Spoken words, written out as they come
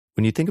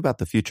When you think about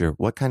the future,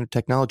 what kind of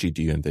technology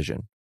do you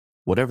envision?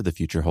 Whatever the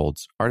future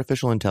holds,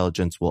 artificial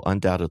intelligence will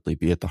undoubtedly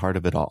be at the heart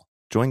of it all.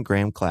 Join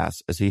Graham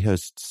Class as he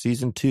hosts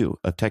Season 2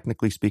 of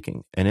Technically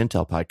Speaking, an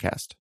Intel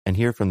podcast, and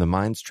hear from the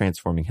minds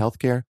transforming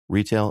healthcare,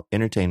 retail,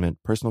 entertainment,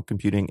 personal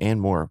computing, and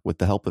more with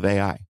the help of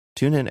AI.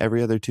 Tune in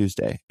every other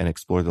Tuesday and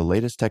explore the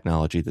latest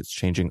technology that's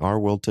changing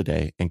our world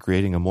today and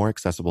creating a more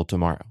accessible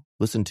tomorrow.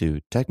 Listen to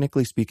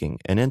Technically Speaking,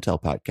 an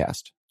Intel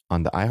podcast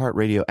on the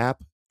iHeartRadio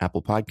app,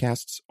 Apple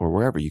Podcasts, or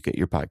wherever you get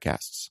your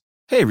podcasts.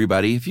 Hey,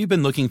 everybody. If you've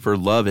been looking for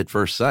love at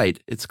first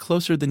sight, it's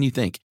closer than you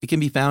think. It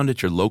can be found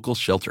at your local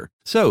shelter.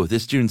 So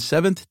this June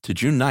 7th to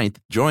June 9th,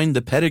 join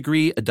the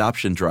Pedigree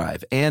Adoption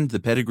Drive, and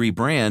the Pedigree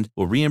brand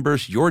will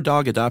reimburse your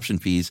dog adoption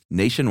fees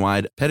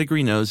nationwide.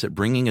 Pedigree knows that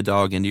bringing a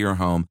dog into your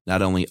home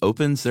not only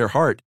opens their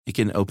heart, it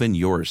can open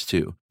yours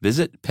too.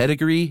 Visit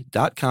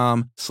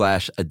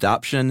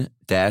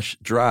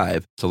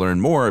pedigree.com/adoption-drive to learn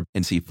more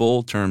and see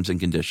full terms and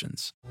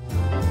conditions.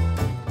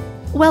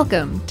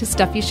 Welcome to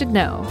Stuff You Should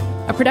Know,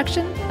 a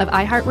production of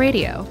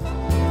iHeartRadio.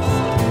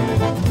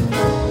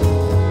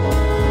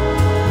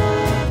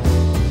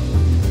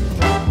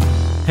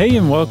 Hey,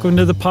 and welcome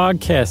to the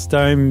podcast.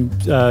 I'm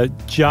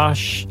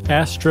Josh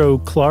Astro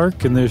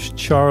Clark, and there's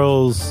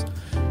Charles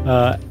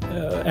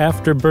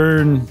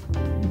Afterburn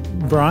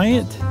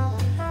Bryant.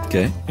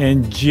 Okay.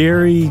 And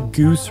Jerry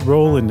Goose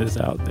Rowland is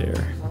out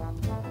there.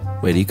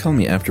 Wait, do you call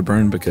me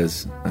Afterburn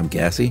because I'm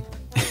gassy?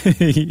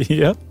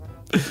 Yep.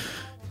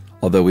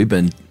 Although we've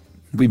been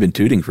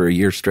tooting for a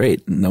year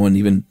straight. No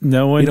one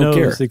knows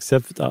care.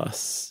 Except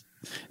us.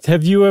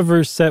 Have you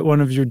ever set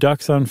one of your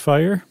ducks on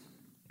fire?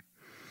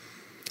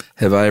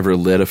 Have I ever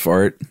lit a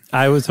fart?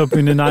 I was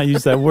hoping to not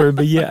use that word,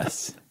 but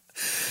yes.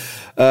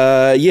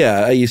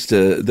 Yeah, I used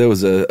to. There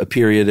was a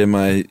period in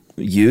my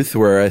youth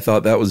where I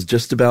thought that was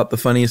just about the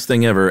funniest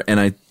thing ever, and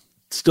I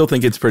still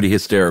think it's pretty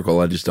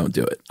hysterical. I just don't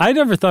do it. I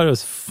never thought it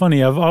was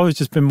funny. I've always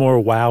just been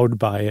more wowed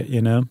by it,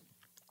 you know?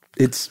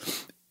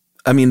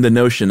 The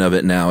notion of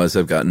it now as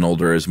I've gotten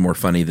older is more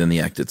funny than the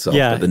act itself.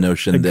 Yeah, but the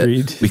notion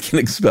agreed. that we can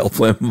expel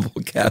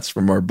flammable gas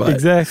from our butt.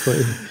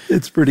 Exactly.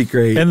 It's pretty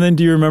great. And then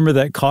do you remember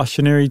that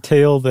cautionary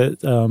tale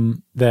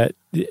that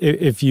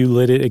if you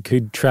lit it, it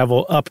could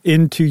travel up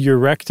into your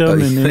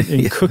rectum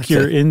and cook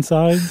your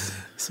insides?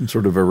 Some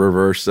sort of a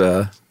reverse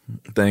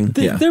thing.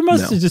 There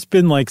must have just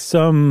been like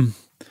some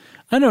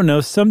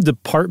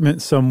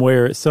department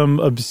somewhere at some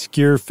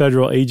obscure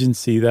federal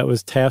agency that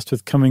was tasked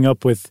with coming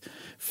up with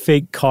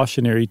fake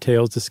cautionary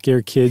tales to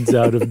scare kids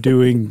out of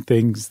doing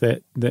things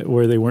that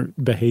where they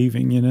weren't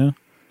behaving, you know?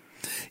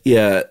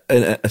 Yeah,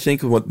 and I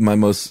think what my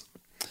most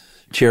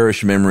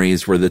cherished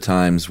memories were the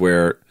times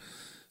where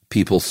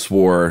people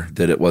swore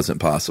that it wasn't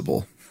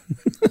possible.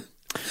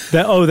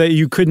 that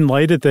you couldn't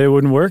light it, that it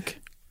wouldn't work?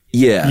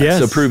 Yeah, yes.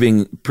 So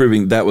proving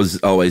that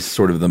was always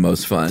sort of the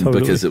most fun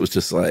because it was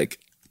just like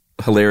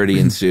hilarity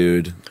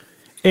ensued.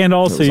 And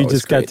also you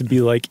just got to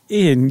be like,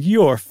 in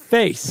your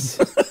face.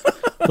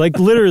 Like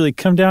literally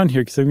come down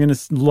here because I'm going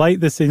to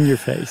light this in your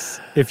face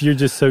if you're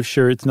just so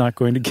sure it's not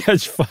going to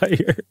catch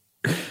fire.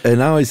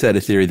 And I always had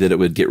a theory that it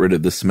would get rid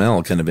of the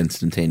smell kind of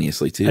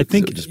instantaneously too. I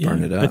think it would just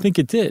burn it up. I think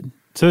it did.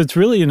 So it's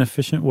really an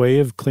efficient way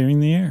of clearing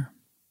the air.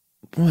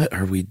 What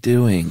are we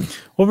doing?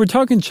 Well, we're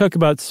talking, Chuck,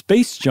 about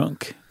space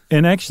junk.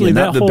 And actually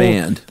not the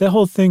band. That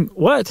whole thing,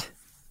 what?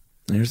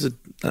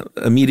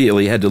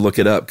 Immediately had to look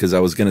it up because I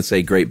was going to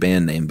say great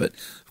band name, but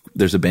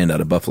the's a band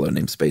out of Buffalo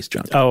named Space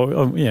Junk.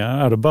 Oh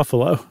yeah, out of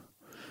Buffalo.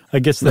 I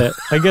guess that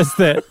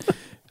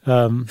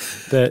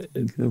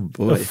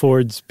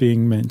affords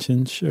being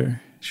mentioned.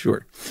 Sure.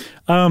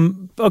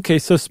 Okay,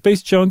 so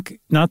Space Junk,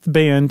 not the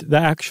band, the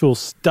actual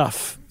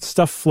stuff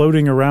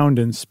floating around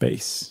in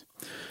space.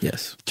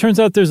 Yes. Turns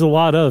out there's a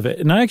lot of it,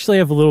 and I actually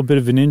have a little bit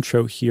of an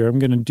intro here. I'm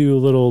going to do a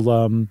little.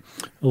 Oh,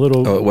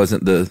 it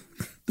wasn't the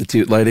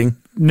toot lighting?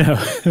 No,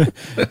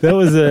 that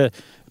was a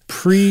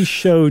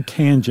pre-show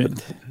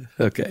tangent.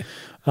 Okay.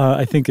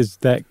 I think is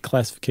that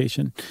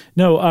classification.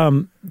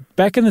 No,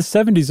 back in the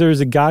 70s, there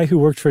was a guy who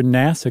worked for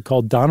NASA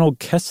called Donald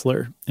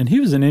Kessler, and he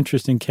was an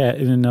interesting cat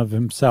in and of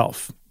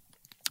himself.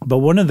 But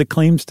one of the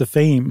claims to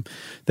fame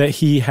that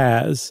he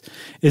has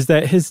is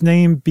that his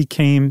name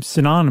became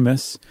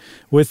synonymous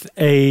with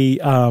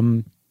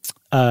an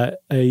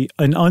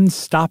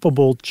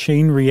unstoppable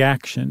chain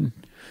reaction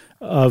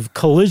of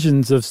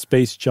collisions of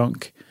space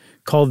junk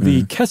called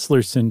the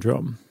Kessler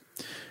syndrome.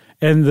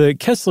 And the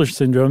Kessler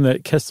syndrome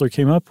that Kessler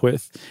came up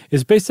with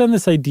is based on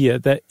this idea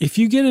that if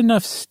you get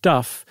enough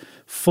stuff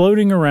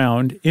floating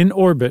around in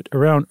orbit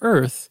around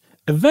Earth,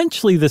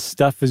 eventually this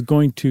stuff is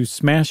going to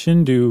smash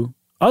into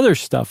other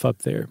stuff up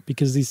there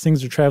because these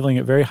things are traveling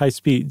at very high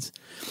speeds.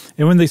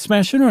 And when they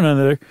smash into one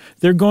another,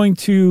 they're going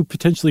to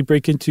potentially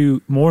break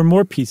into more and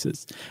more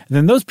pieces. And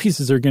then those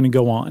pieces are going to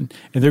go on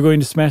and they're going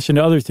to smash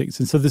into other things.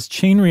 And so this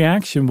chain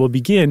reaction will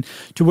begin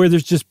to where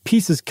there's just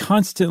pieces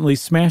constantly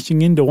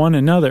smashing into one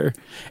another.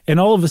 And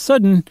all of a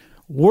sudden,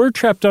 we're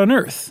trapped on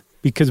Earth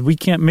because we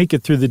can't make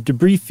it through the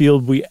debris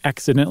field we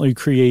accidentally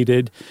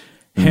created.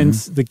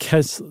 Hence,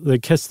 the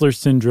Kessler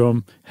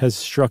syndrome has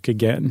struck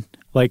again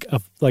like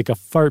a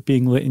fart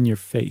being lit in your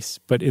face,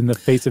 but in the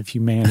face of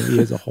humanity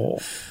as a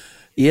whole.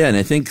 Yeah, and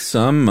I think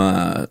some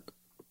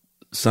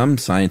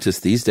scientists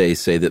these days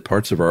say that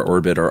parts of our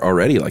orbit are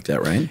already like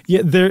that, right?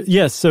 Yeah,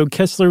 yes. So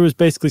Kessler was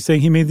basically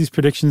saying he made these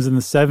predictions in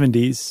the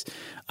 70s,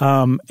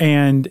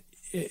 and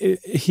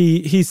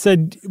he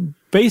said,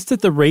 based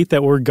at the rate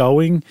that we're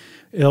going,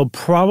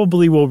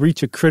 we'll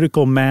reach a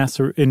critical mass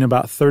in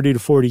about 30 to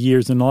 40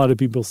 years. And a lot of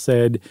people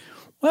said,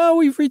 well,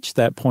 we've reached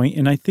that point.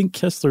 And I think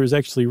Kessler is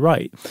actually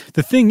right.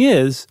 The thing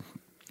is,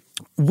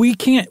 we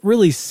can't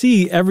really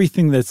see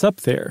everything that's up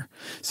there.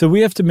 So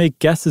we have to make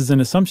guesses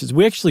and assumptions.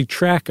 We actually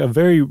track a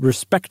very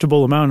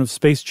respectable amount of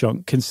space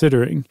junk,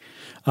 considering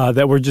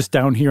that we're just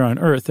down here on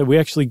Earth, that we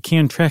actually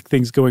can track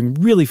things going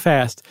really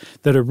fast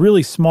that are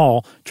really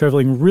small,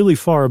 traveling really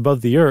far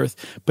above the Earth.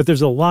 But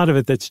there's a lot of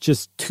it that's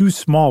just too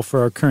small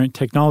for our current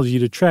technology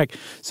to track.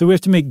 So we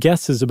have to make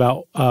guesses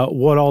about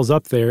what all's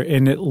up there.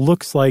 And it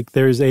looks like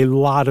there's a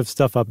lot of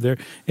stuff up there.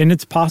 And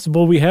it's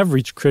possible we have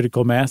reached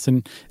critical mass,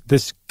 and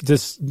this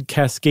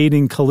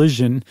cascading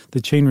collision,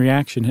 the chain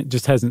reaction,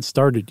 just hasn't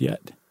started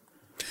yet.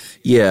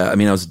 Yeah, I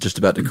mean, I was just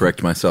about to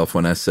correct myself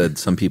when I said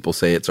some people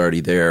say it's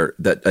already there.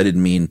 That I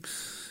didn't mean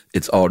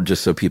it's all,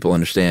 just so people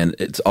understand,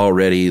 it's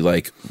already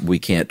like we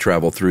can't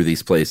travel through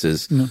these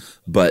places,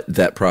 but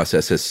that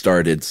process has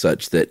started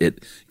such that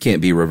it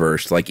can't be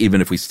reversed. Like even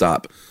if we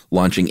stop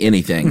launching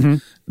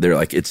anything, they're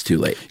like, it's too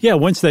late. Yeah,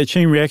 once that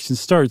chain reaction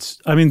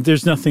starts, I mean,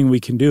 there's nothing we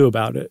can do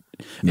about it.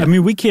 Yeah. I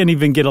mean, we can't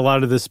even get a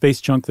lot of the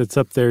space junk that's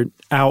up there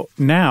out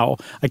now.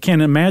 I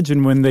can't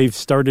imagine when they've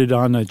started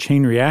on a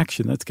chain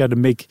reaction. That's got to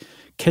make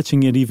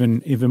catching it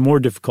even more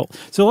difficult.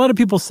 So a lot of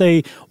people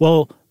say,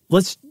 well,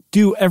 let's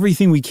do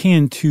everything we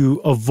can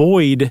to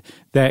avoid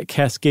that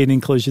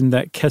cascading collision,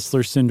 that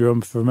Kessler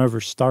syndrome, from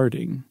ever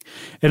starting.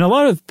 And a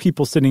lot of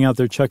people sitting out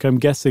there, Chuck, I'm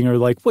guessing, are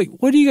like, wait,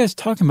 what are you guys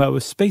talking about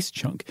with space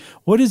junk?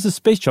 What is a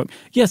space junk?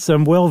 Yes,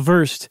 I'm well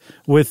versed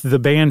with the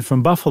band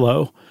from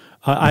Buffalo.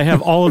 I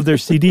have all of their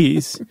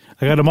CDs.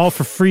 I got them all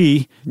for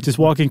free, just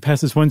walking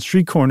past this one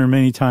street corner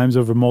many times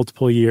over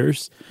multiple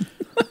years.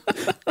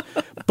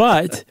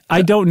 But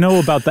I don't know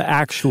about the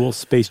actual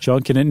space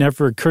junk, and it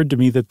never occurred to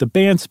me that the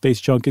band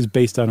Space Junk is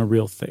based on a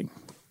real thing.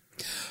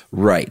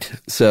 Right.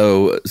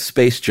 So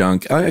space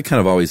junk, I kind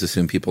of always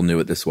assumed people knew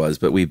what this was,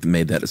 but we've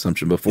made that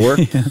assumption before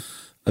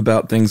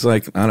about things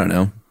like, I don't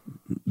know,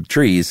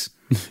 trees.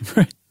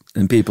 Right.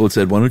 And people had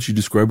said, why don't you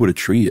describe what a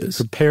tree is?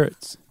 For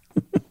parrots.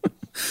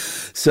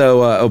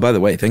 So, by the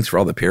way, thanks for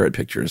all the parrot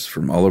pictures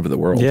from all over the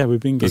world. Yeah,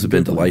 we've been getting those have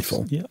been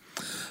delightful. Yeah.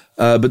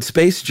 But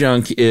space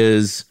junk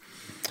is,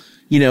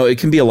 it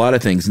can be a lot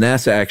of things.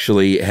 NASA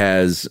actually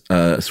has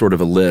sort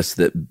of a list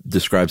that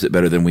describes it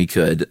better than we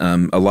could.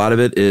 A lot of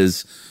it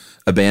is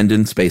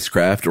abandoned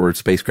spacecraft or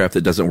spacecraft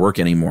that doesn't work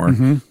anymore.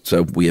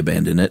 So we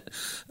abandon it.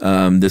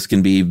 This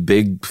can be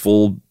big,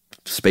 full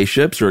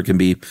spaceships, or it can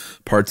be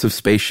parts of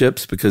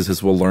spaceships, because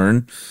as we'll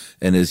learn,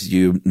 and as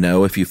you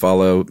know, if you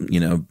follow,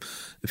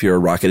 if you're a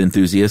rocket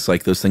enthusiast,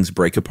 like those things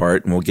break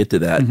apart, and we'll get to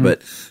that.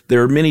 But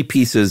there are many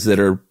pieces that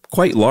are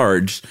quite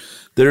large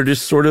that are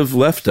just sort of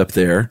left up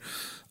there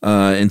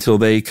until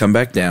they come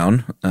back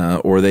down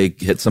or they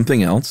hit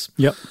something else.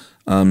 Yep.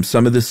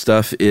 Some of this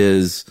stuff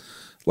is,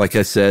 like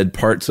I said,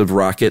 parts of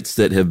rockets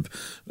that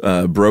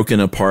have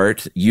broken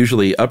apart,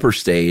 usually upper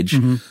stage,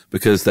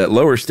 because that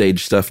lower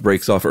stage stuff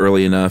breaks off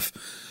early enough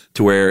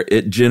to where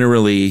it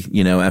generally,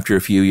 after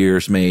a few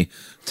years may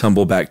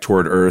tumble back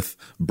toward Earth,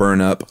 burn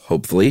up,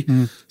 hopefully,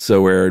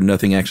 so where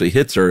nothing actually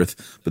hits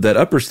Earth. But that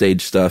upper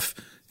stage stuff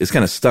is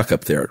kind of stuck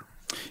up there.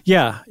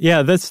 Yeah,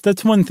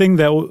 that's one thing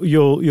that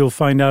you'll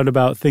find out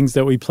about things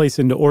that we place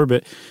into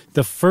orbit.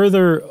 The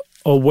further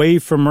away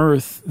from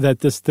Earth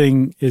that this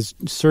thing is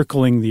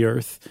circling the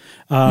Earth,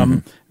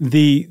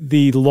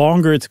 the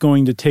longer it's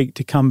going to take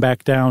to come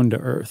back down to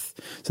Earth.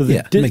 So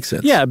makes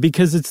sense. Yeah,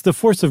 because it's the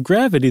force of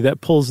gravity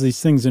that pulls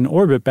these things in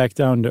orbit back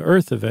down to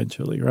Earth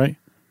eventually, right?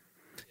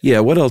 Yeah,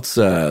 what else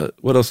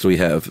do we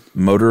have?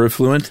 Motor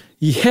effluent?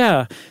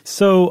 Yeah,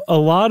 so a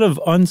lot of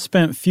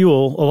unspent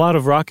fuel, a lot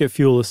of rocket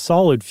fuel is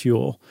solid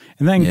fuel.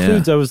 And that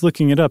includes, I was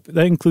looking it up,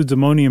 that includes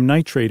ammonium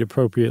nitrate,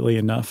 appropriately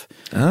enough.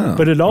 Oh,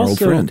 but it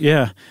also, our old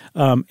friend.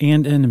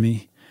 And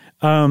enemy.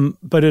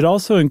 But it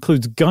also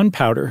includes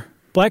gunpowder,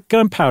 black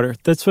gunpowder.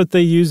 That's what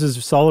they use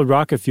as solid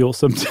rocket fuel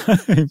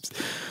sometimes,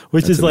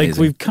 which is like,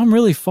 we've come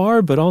really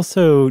far, but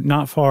also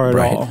not far at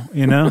all,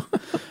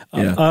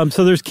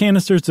 So there's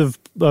canisters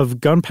of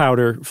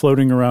gunpowder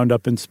floating around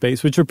up in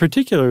space, which are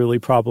particularly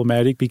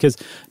problematic because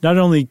not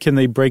only can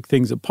they break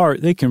things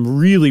apart, they can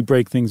really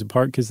break things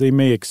apart because they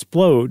may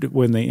explode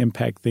when they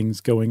impact things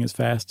going as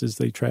fast as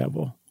they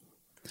travel.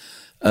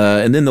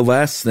 And then the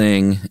last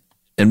thing,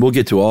 and we'll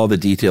get to all the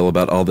detail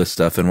about all this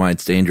stuff and why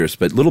it's dangerous,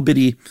 but little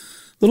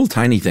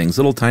tiny things,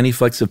 little tiny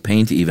flecks of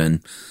paint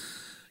even,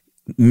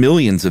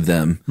 millions of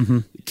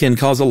them can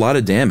cause a lot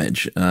of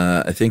damage.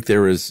 I think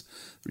there was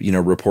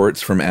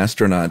reports from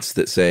astronauts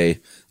that say,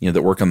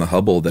 that work on the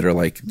Hubble that are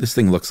like, this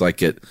thing looks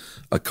like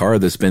a car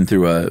that's been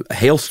through a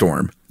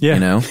hailstorm,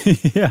 Yeah.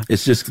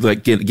 It's just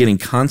like getting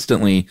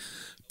constantly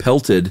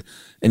pelted.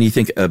 And you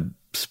think a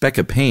speck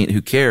of paint,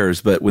 who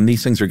cares? But when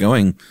these things are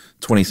going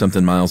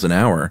 20-something miles an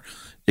hour,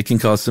 it can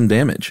cause some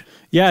damage.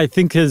 Yeah, I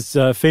think his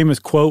famous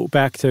quote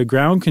back to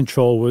ground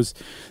control was,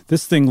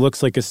 "This thing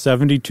looks like a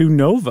 72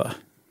 Nova."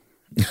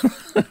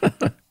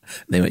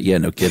 They went, yeah,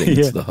 no kidding.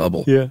 It's the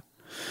Hubble. Yeah.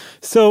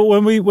 So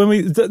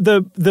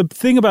the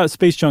thing about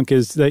space junk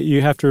is that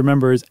you have to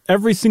remember is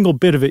every single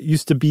bit of it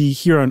used to be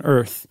here on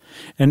Earth,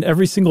 and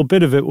every single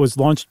bit of it was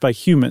launched by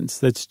humans.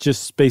 That's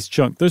just space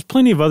junk. There's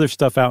plenty of other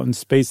stuff out in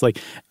space, like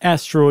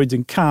asteroids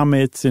and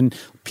comets and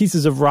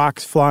pieces of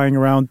rocks flying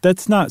around.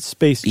 That's not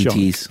space junk.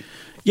 ETs.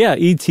 Yeah,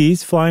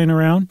 ETs flying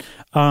around.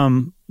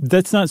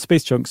 That's not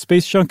space junk.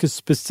 Space junk is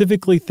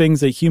specifically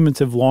things that humans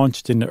have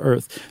launched into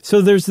Earth.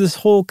 So there's this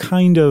whole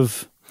kind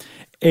of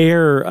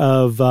air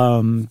of,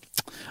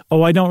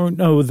 I don't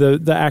know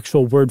the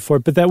actual word for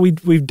it, but that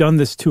we've done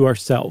this to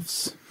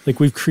ourselves.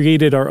 Like we've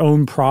created our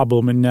own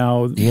problem, and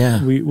now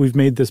we've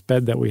made this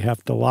bed that we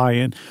have to lie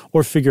in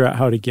or figure out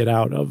how to get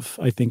out of,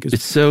 I think.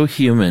 It's so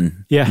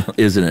human,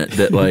 isn't it?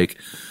 That like,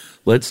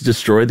 let's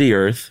destroy the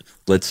Earth.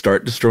 Let's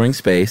start destroying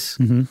space.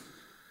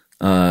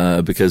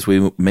 Because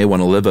we may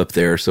want to live up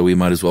there, so we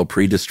might as well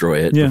pre-destroy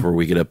it before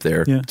we get up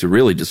there to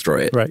really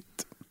destroy it. Right.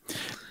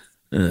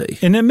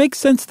 And it makes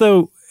sense,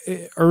 though,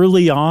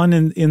 early on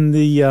in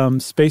the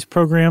space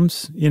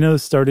programs,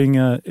 starting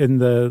in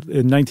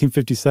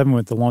 1957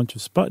 with the launch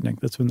of Sputnik.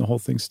 That's when the whole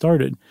thing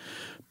started.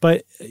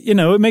 But,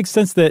 it makes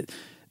sense that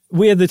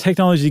we had the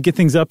technology to get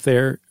things up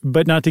there,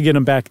 but not to get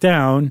them back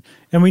down.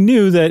 And we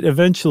knew that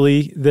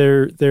eventually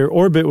their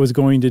orbit was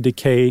going to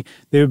decay.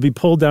 They would be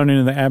pulled down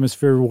into the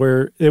atmosphere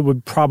where it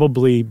would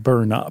probably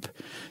burn up.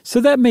 So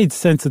that made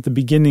sense at the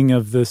beginning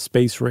of the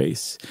space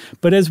race.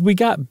 But as we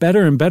got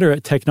better and better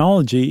at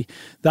technology,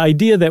 the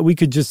idea that we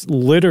could just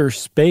litter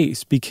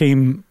space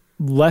became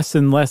less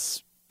and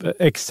less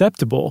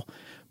acceptable.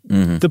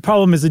 The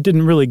problem is it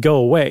didn't really go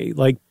away.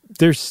 Like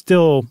there's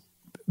still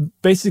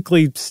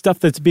basically stuff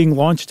that's being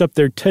launched up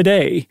there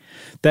today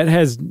that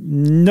has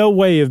no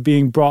way of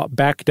being brought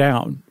back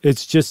down.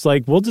 It's just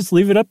like, we'll just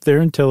leave it up there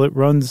until it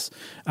runs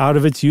out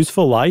of its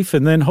useful life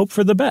and then hope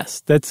for the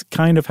best. That's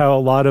kind of how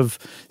a lot of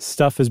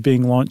stuff is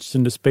being launched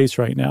into space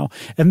right now.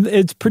 And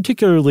it's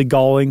particularly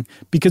galling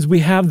because we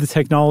have the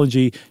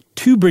technology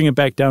to bring it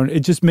back down.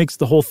 It just makes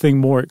the whole thing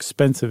more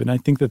expensive. And I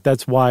think that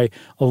that's why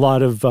a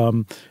lot of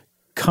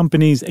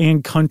companies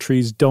and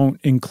countries don't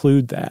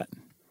include that.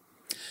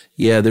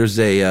 Yeah, there's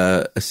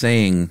a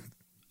saying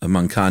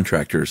among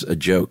contractors, a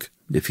joke,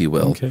 if you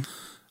will,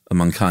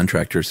 among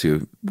contractors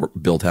who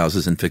build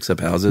houses and fix up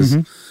houses.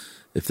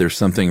 If there's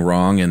something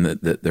wrong and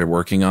that they're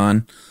working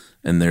on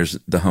and there's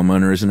the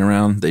homeowner isn't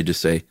around, they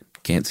just say,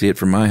 "Can't see it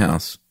from my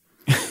house."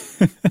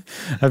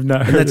 I've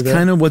not heard and that's of that.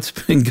 kind of what's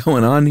been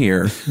going on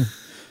here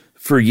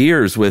for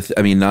years with,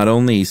 not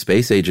only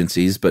space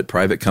agencies, but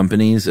private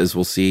companies, as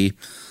we'll see.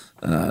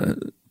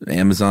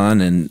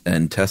 Amazon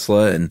and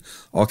Tesla and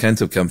all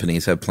kinds of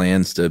companies have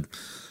plans to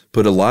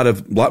put a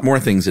lot more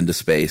things into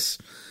space.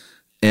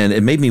 And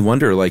it made me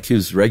wonder, like,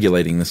 who's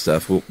regulating this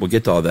stuff? We'll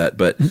get to all that.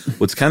 But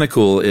what's kind of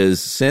cool is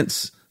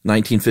since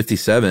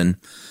 1957,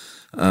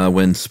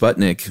 when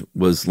Sputnik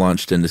was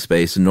launched into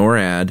space,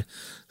 NORAD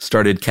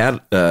started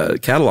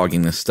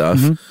cataloging this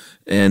stuff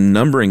and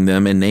numbering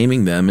them and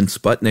naming them. And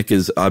Sputnik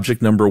is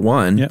object number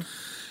 1. Yep.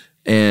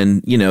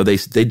 And,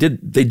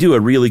 they do a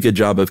really good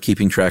job of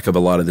keeping track of a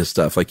lot of this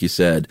stuff. Like you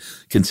said,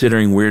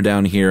 considering we're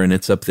down here and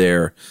it's up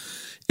there,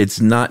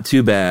 it's not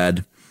too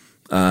bad.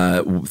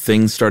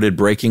 Things started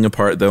breaking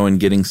apart though and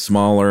getting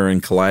smaller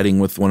and colliding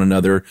with one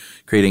another,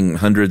 creating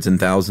hundreds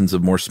and thousands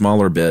of more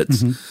smaller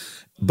bits.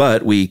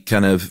 But we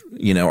kind of,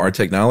 our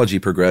technology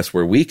progressed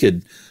where we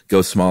could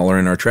go smaller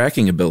in our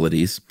tracking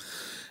abilities.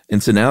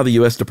 And so now the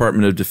U.S.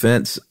 Department of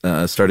Defense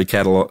started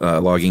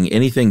cataloging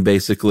anything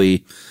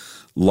basically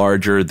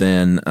larger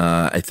than,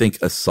 I think,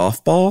 a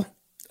softball.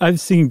 I've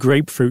seen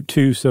grapefruit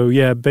too. So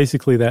yeah,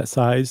 basically that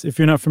size. If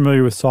you're not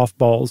familiar with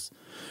softballs,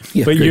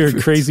 but you're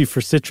crazy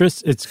for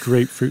citrus, it's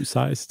grapefruit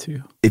size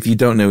too. If you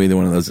don't know either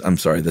one of those, I'm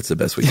sorry, that's the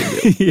best we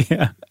can do.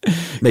 Yeah.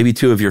 Maybe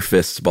 2 of your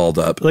fists balled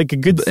up. Like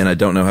and I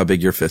don't know how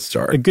big your fists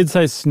are. A good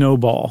sized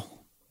snowball.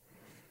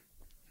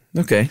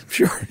 Okay,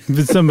 sure.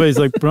 But somebody's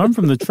like, but I'm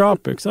from the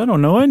tropics. I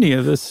don't know any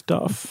of this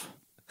stuff.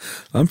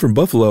 I'm from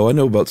Buffalo. I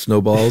know about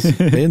snowballs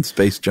and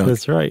space junk.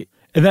 That's right.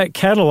 And that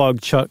catalog,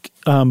 Chuck,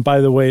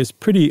 by the way, is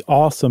pretty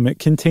awesome. It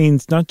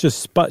contains not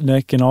just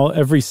Sputnik and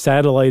every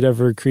satellite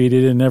ever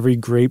created and every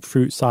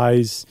grapefruit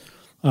size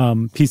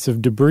piece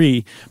of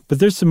debris, but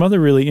there's some other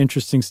really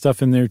interesting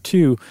stuff in there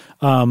too.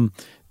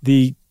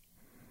 The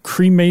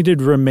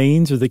cremated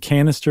remains, or the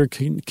canister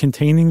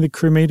containing the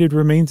cremated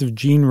remains of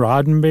Gene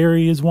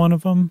Roddenberry is one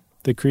of them,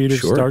 the creator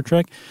of Star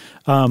Trek.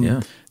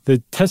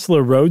 The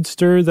Tesla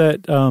Roadster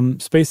that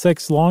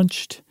SpaceX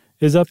launched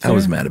is up there. I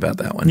was mad about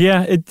that one.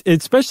 Yeah,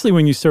 especially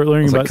when you start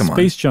learning about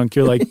space junk,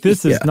 you're like,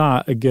 this is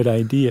not a good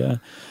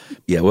idea.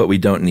 Yeah, what we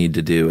don't need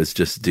to do is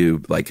just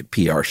do like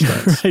PR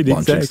stunts,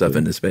 launching stuff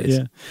into space.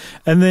 Yeah.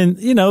 And then,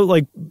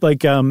 like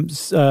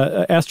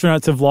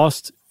astronauts have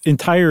lost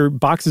entire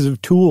boxes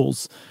of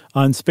tools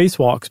on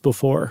spacewalks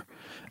before.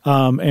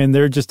 And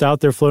they're just out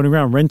there floating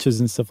around, wrenches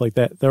and stuff like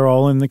that. They're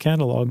all in the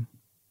catalog.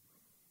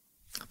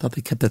 I thought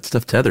they kept that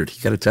stuff tethered.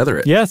 You got to tether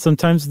it. Yeah,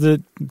 sometimes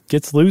it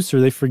gets loose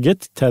or they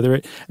forget to tether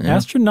it. Yeah.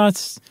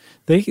 Astronauts,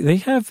 they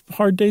have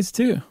hard days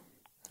too.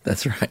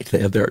 That's right. They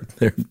have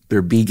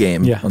their B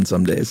game on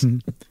some days.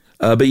 Mm-hmm.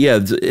 But yeah,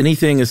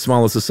 anything as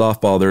small as a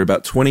softball, there are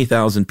about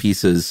 20,000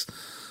 pieces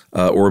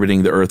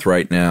orbiting the Earth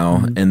right now.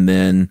 Mm-hmm. And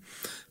then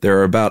there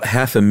are about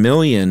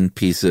 500,000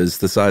 pieces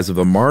the size of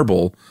a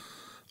marble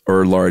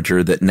or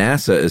larger that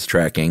NASA is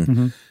tracking.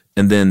 Mm-hmm.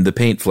 And then the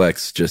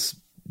PaintFlex, just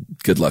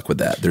good luck with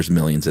that. There's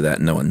millions of that,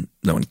 and no one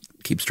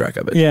keeps track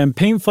of it. Yeah, and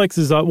PaintFlex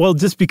is, well,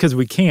 just because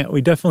we can't.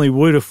 We definitely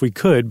would if we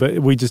could, but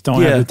we just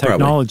don't have the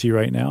technology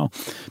right now.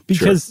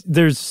 Because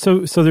there's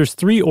there's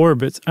 3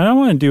 orbits. And I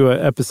want to do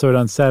an episode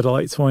on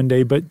satellites one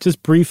day, but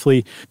just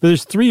briefly,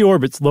 there's 3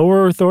 orbits: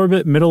 lower Earth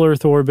orbit, middle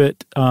Earth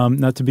orbit,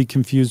 not to be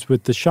confused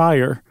with the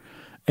Shire,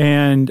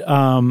 and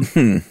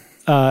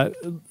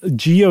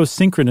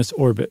geosynchronous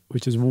orbit,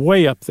 which is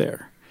way up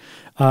there.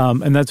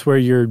 And that's where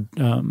your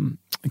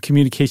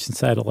communication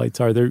satellites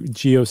are. They're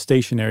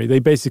geostationary. They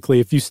basically,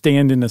 if you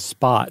stand in a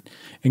spot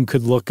and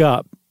could look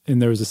up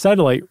and there was a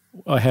satellite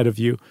ahead of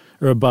you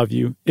or above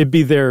you, it'd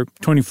be there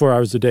 24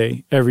 hours a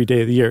day, every day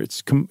of the year.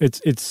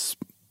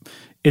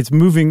 It's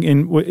moving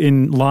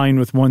in line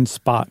with one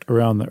spot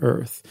around the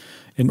Earth.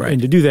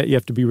 And to do that, you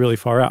have to be really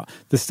far out.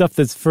 The stuff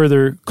that's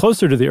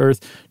closer to the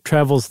Earth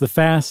travels the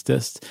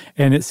fastest,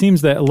 and it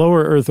seems that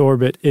lower Earth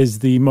orbit is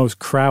the most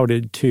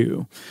crowded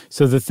too.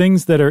 So the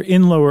things that are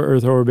in lower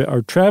Earth orbit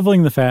are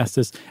traveling the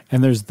fastest,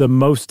 and there's the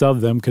most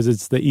of them because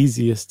it's the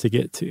easiest to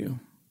get to.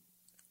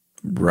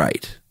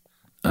 Right.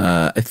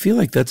 I feel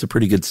like that's a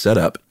pretty good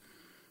setup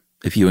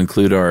if you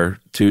include our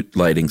toot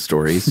lighting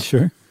stories.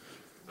 Sure.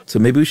 So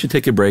maybe we should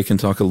take a break and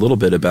talk a little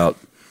bit about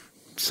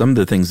some of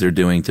the things they're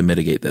doing to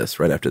mitigate this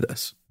right after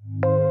this.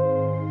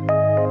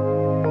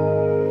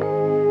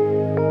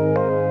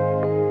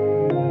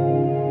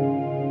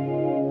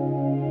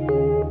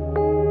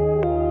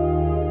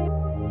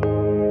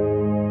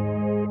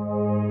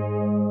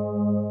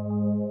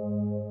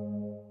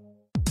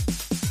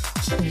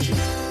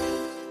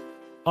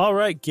 All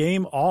right,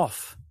 game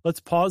off. Let's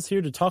pause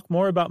here to talk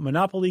more about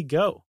Monopoly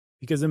Go.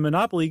 Because in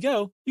Monopoly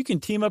Go, you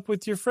can team up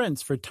with your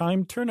friends for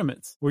timed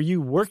tournaments where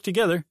you work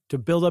together to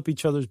build up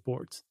each other's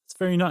boards. It's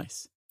very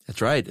nice.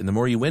 That's right. And the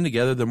more you win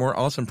together, the more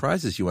awesome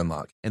prizes you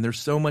unlock. And there's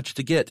so much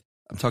to get.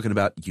 I'm talking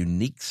about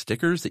unique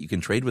stickers that you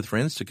can trade with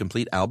friends to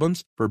complete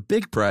albums for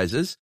big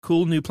prizes,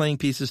 cool new playing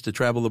pieces to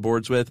travel the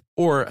boards with,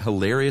 or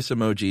hilarious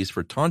emojis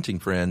for taunting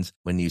friends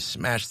when you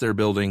smash their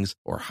buildings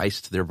or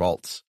heist their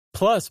vaults.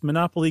 Plus,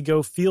 Monopoly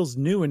Go feels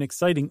new and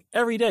exciting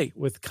every day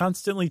with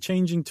constantly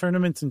changing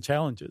tournaments and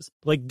challenges,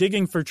 like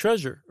digging for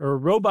treasure or a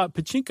robot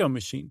pachinko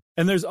machine.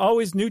 And there's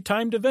always new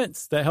timed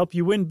events that help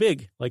you win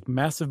big, like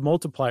massive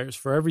multipliers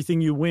for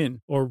everything you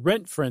win or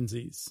rent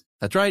frenzies.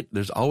 That's right.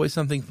 There's always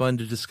something fun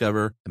to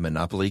discover in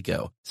Monopoly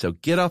Go. So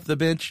get off the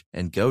bench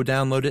and go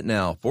download it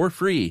now for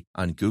free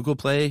on Google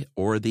Play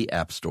or the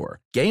App Store.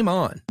 Game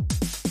on!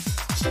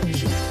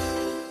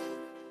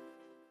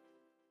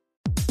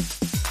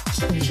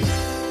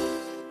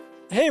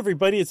 Hey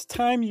everybody, it's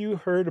time you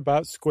heard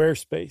about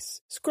Squarespace.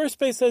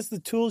 Squarespace has the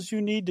tools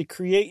you need to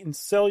create and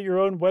sell your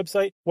own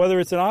website. Whether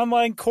it's an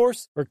online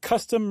course or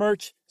custom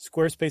merch,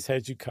 Squarespace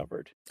has you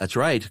covered. That's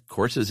right.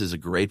 Courses is a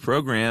great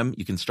program.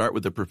 You can start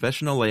with a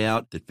professional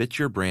layout that fits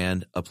your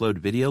brand, upload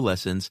video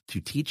lessons to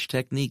teach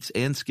techniques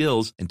and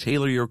skills, and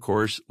tailor your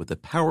course with a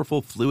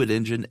powerful Fluid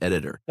Engine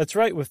editor. That's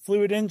right. With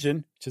Fluid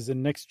Engine, which is a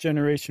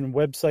next-generation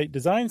website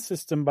design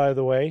system, by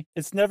the way,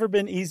 it's never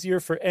been easier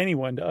for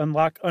anyone to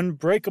unlock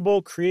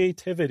unbreakable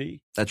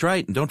creativity. That's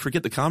right. And don't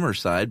forget the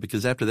commerce side,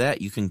 because after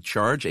that, you can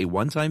charge a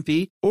one-time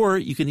fee, or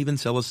you can even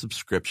sell a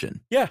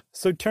subscription. Yeah,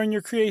 so turn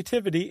your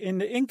creativity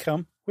into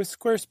income with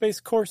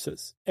Squarespace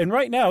courses. And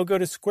right now, go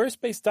to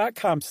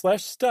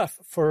squarespace.com/stuff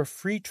for a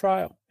free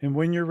trial. And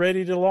when you're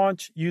ready to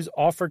launch, use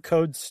offer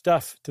code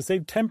STUFF to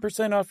save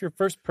 10% off your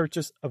first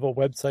purchase of a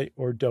website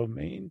or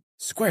domain.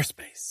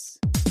 Squarespace.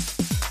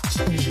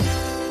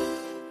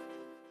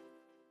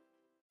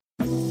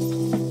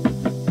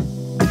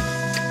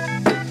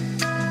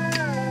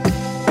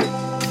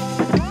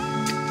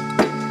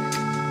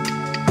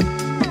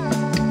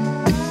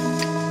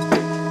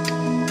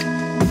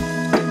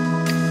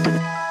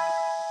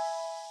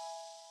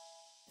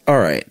 All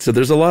right. So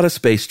there's a lot of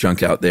space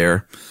junk out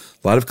there,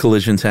 a lot of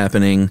collisions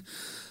happening.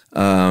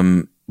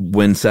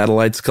 When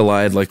satellites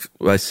collide, like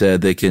I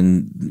said, they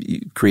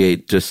can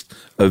create just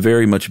a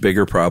very much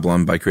bigger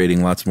problem by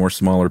creating lots more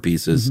smaller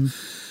pieces.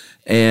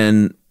 Mm-hmm.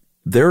 And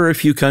there are a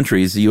few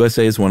countries, the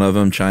USA is one of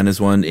them,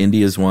 China's one,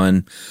 India's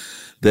one,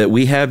 that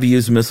we have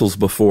used missiles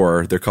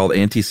before. They're called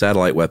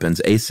anti-satellite weapons,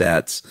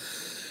 ASATs,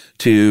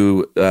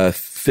 to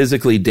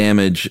physically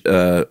damage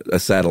a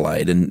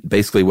satellite. And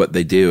basically what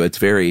they do, it's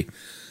very...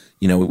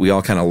 You know, we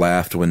all kind of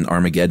laughed when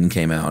Armageddon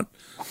came out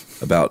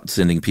about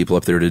sending people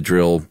up there to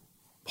drill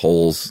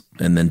holes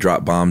and then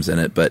drop bombs in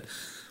it. But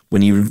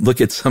when you look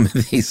at some of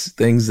these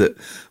things that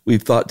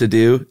we've thought to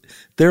do,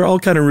 they're all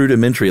kind of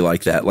rudimentary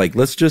like that. Like,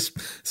 let's just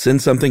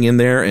send something in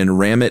there and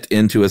ram it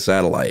into a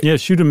satellite. Yeah,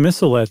 shoot a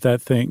missile at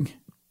that thing.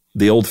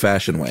 The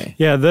old-fashioned way.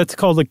 Yeah, that's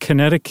called a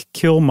kinetic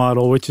kill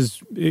model, which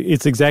is,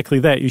 it's exactly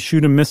that. You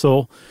shoot a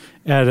missile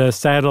at a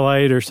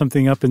satellite or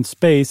something up in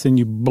space, and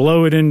you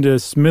blow it into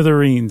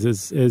smithereens,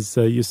 as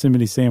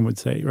Yosemite Sam would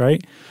say,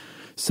 right?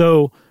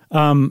 So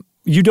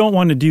you don't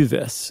want to do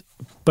this,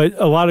 but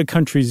a lot of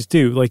countries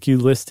do, like you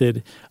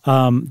listed.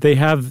 They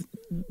have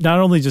not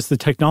only just the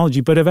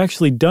technology, but have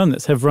actually done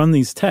this, have run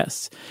these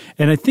tests.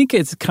 And I think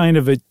it's kind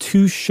of a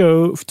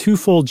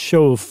twofold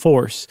show of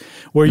force,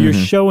 where you're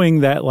showing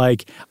that,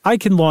 like, I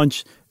can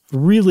launch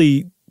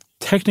really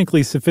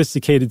technically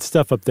sophisticated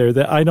stuff up there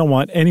that I don't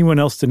want anyone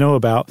else to know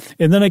about,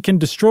 and then I can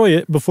destroy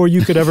it before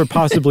you could ever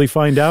possibly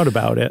find out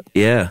about it.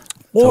 Yeah.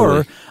 Or,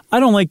 totally. I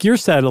don't like your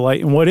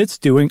satellite and what it's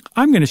doing.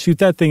 I'm going to shoot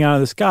that thing out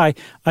of the sky.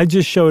 I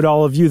just showed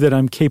all of you that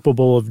I'm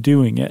capable of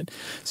doing it.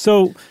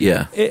 So,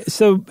 yeah.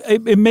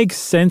 It makes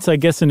sense, I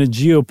guess, in a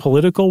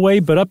geopolitical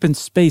way, but up in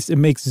space, it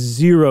makes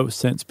zero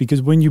sense,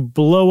 because when you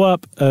blow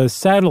up a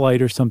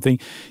satellite or something,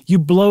 you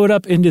blow it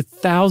up into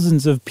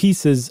thousands of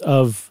pieces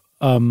of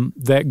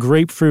that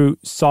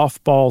grapefruit,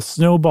 softball,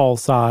 snowball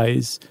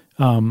size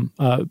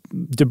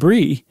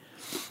debris.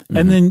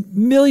 And then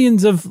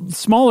millions of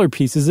smaller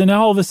pieces. And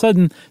now all of a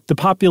sudden, the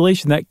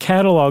population, that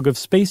catalog of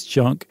space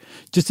junk,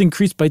 just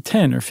increased by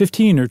 10 or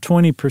 15 or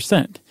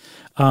 20%,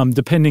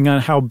 depending on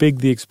how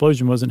big the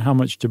explosion was and how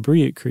much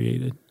debris it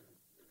created.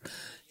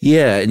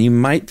 Yeah, and you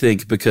might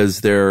think,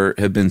 because there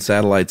have been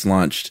satellites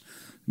launched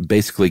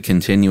basically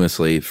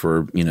continuously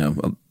for,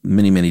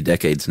 many, many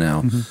decades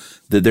now,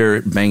 that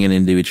they're banging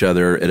into each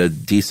other at a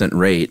decent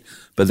rate.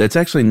 But that's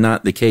actually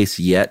not the case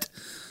yet.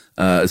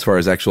 As far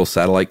as actual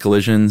satellite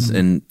collisions.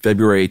 In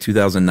February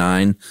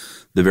 2009,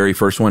 the very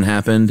first one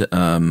happened,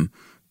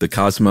 the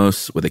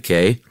Cosmos with a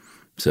K.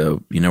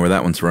 So you know where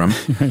that one's from.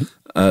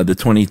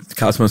 The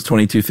Cosmos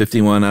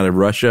 2251 out of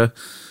Russia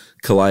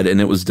collided,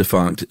 and it was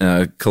defunct,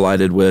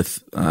 collided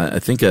with, I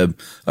think, a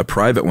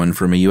private one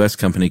from a U.S.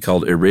 company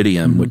called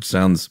Iridium, which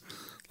sounds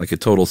like a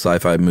total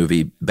sci-fi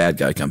movie bad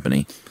guy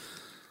company.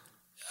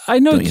 I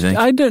know. Don't you think?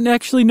 I don't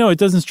actually know. It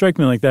doesn't strike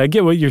me like that. I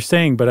get what you're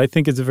saying, but I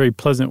think it's a very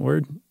pleasant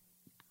word.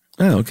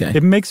 Oh, okay.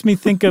 It makes me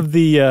think of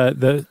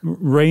the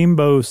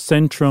Rainbow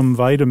Centrum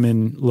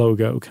vitamin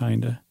logo,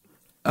 kind of.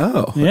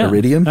 Oh, yeah.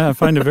 Iridium? I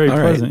find it very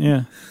pleasant,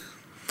 yeah.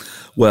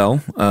 Well,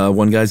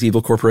 one guy's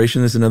evil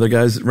corporation is another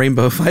guy's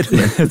rainbow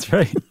vitamin. That's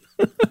right.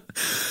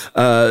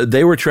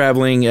 They were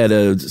traveling at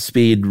a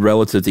speed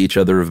relative to each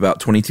other of about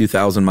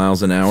 22,000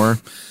 miles an hour,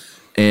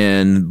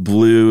 and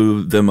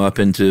blew them up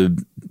into,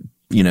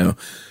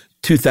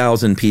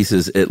 2,000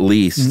 pieces at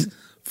least.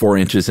 4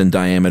 inches in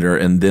diameter,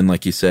 and then,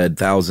 like you said,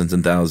 thousands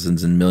and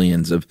thousands and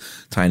millions of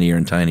tinier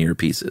and tinier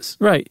pieces.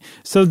 Right.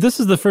 So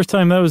this is the first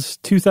time, that was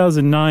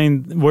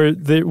 2009,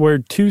 where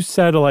two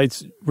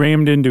satellites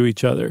rammed into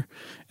each other,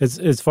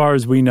 as far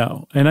as we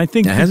know. And I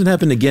think it hasn't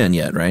happened again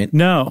yet, right?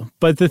 No.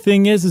 But the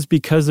thing is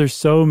because there's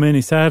so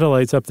many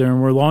satellites up there,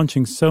 and we're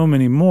launching so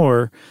many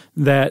more,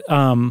 that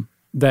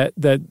that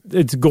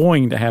it's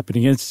going to happen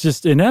again. It's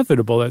just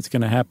inevitable that's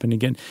going to happen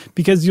again.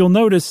 Because you'll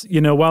notice,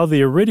 while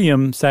the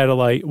Iridium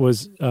satellite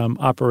was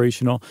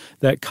operational,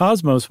 that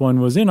Cosmos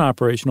one was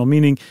inoperational,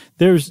 meaning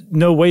there's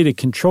no way to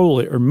control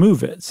it or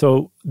move it.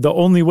 So the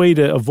only way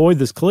to avoid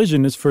this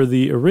collision is for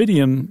the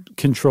Iridium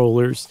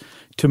controllers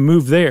to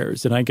move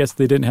theirs. And I guess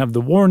they didn't have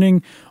the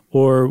warning,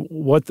 or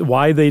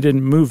why they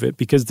didn't move it,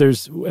 because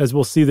there's, as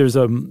we'll see, there's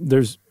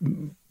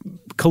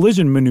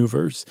collision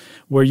maneuvers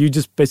where you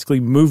just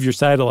basically move your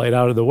satellite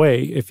out of the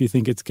way if you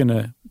think it's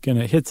gonna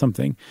hit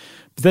something.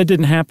 But that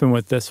didn't happen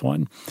with this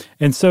one.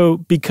 And so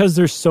because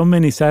there's so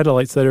many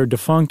satellites that are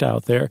defunct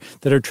out there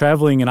that are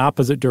traveling in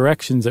opposite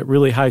directions at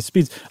really high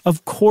speeds,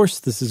 of course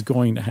this is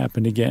going to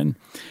happen again.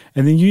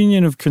 And the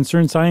Union of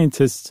Concerned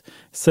Scientists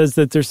says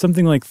that there's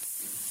something like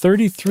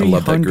 3,300. I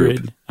love that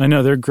group. I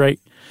know, they're great.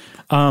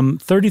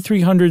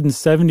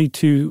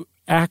 3,372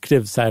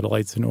 active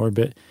satellites in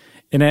orbit,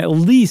 and at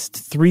least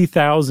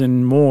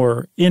 3,000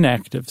 more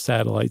inactive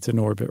satellites in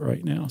orbit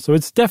right now. So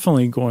it's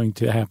definitely going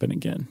to happen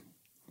again.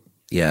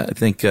 Yeah, I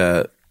think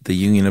the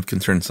Union of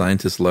Concerned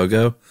Scientists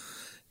logo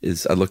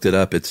is, I looked it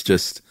up, it's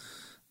just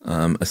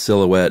a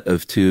silhouette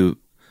of two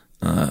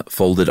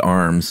folded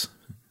arms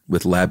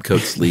with lab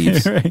coat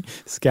sleeves. Right.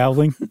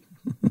 Scowling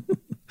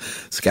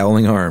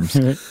arms.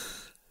 Right.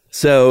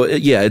 So,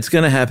 yeah, it's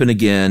going to happen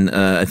again.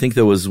 I think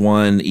there was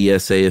one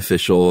ESA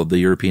official, the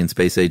European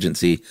Space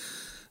Agency,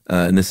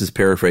 and this is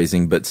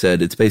paraphrasing, but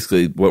said it's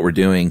basically what we're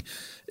doing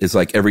is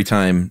like every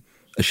time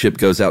a ship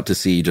goes out to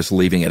sea, just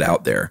leaving it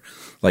out there.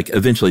 Like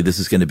eventually this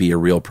is going to be a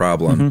real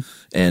problem.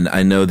 And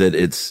I know that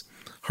it's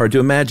hard to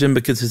imagine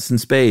because it's in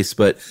space,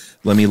 but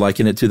let me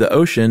liken it to the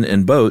ocean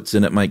and boats,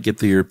 and it might get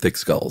through your thick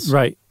skulls.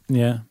 Right.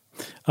 Yeah.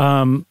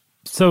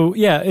 So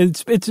yeah,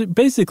 it's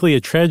basically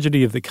a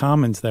tragedy of the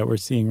commons that we're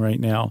seeing right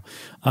now.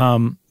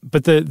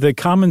 But the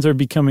commons are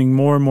becoming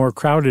more and more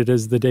crowded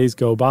as the days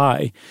go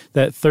by.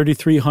 That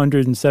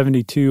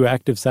 3,372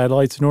 active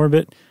satellites in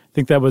orbit, I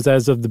think that was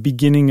as of the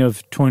beginning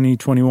of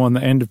 2021,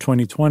 the end of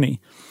 2020.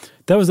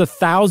 That was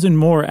 1,000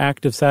 more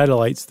active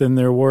satellites than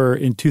there were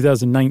in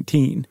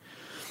 2019.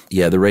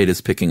 Yeah, the rate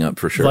is picking up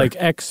for sure. Like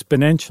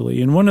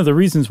exponentially. And one of the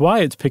reasons why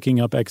it's picking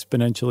up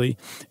exponentially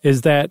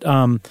is that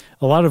a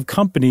lot of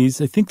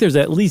companies, I think there's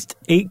at least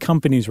 8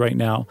 companies right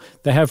now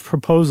that have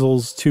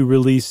proposals to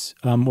release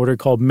what are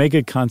called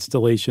mega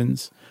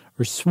constellations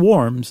or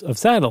swarms of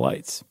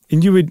satellites.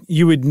 And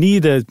you would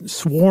need a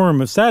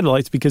swarm of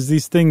satellites because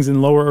these things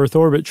in lower Earth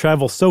orbit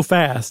travel so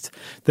fast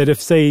that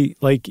if, say,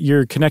 like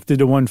you're connected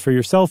to one for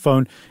your cell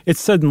phone,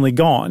 it's suddenly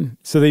gone.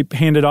 So they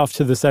hand it off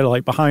to the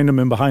satellite behind them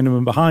and behind them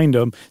and behind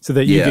them so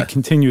that you get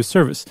continuous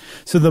service.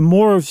 So the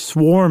more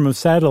swarm of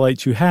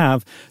satellites you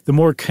have, the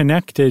more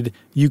connected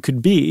you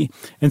could be.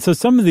 And so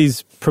some of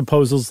these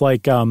proposals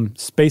like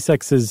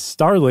SpaceX's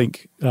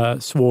Starlink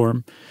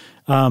swarm,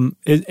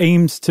 it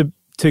aims to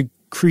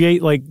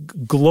create like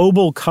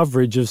global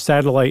coverage of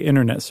satellite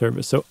internet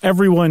service. So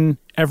everyone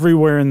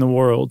everywhere in the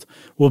world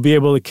will be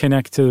able to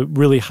connect to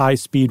really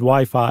high-speed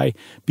Wi-Fi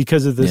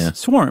because of this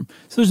swarm.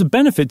 So there's a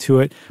benefit to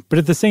it. But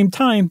at the same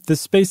time, the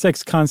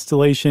SpaceX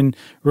constellation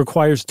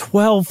requires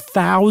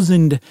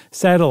 12,000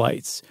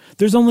 satellites.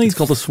 It's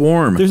called a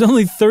swarm. There's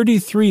only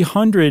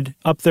 3,300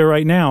 up there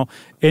right now.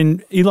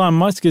 And Elon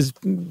Musk is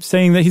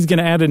saying that he's going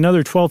to add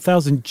another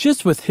 12,000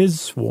 just with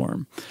his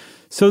swarm.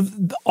 So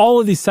all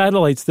of these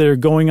satellites that are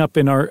going up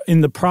and are in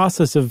the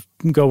process of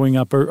going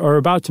up are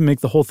about to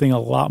make the whole thing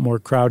a lot more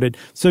crowded.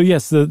 So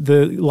yes,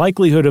 the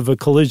likelihood of a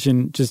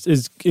collision just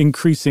is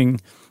increasing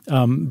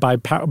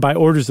by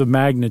orders of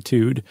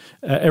magnitude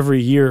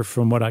every year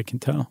from what I can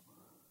tell.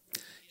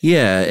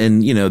 Yeah,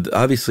 and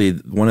obviously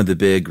one of the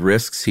big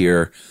risks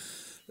here,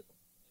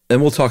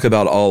 and we'll talk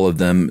about all of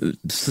them,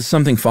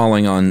 something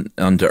falling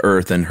onto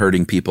Earth and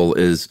hurting people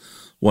is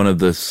one of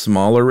the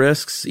smaller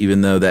risks,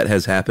 even though that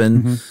has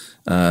happened. Mm-hmm.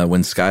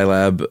 When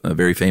Skylab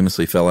very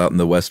famously fell out in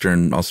the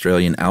Western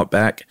Australian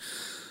outback.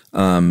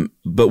 But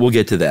we'll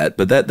get to that.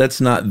 But that's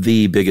not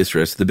the biggest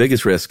risk. The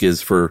biggest risk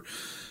is for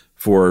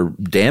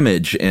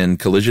damage and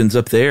collisions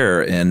up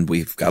there. And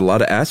we've got a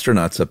lot of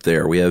astronauts up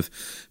there. We have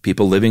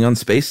people living on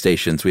space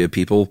stations. We have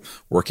people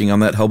working on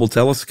that Hubble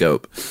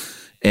telescope.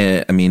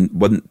 And I mean,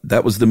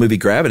 that was the movie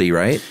Gravity,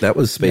 right? That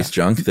was space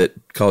junk that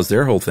caused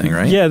their whole thing,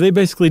 right? Yeah, they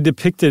basically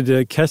depicted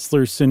a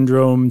Kessler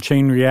syndrome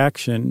chain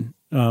reaction.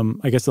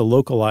 I guess a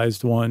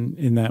localized one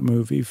in that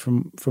movie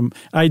from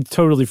I'd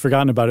totally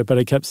forgotten about it, but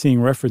I kept seeing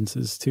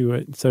references to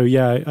it. So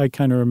yeah, I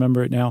kind of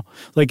remember it now.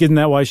 Like, isn't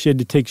that why she had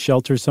to take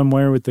shelter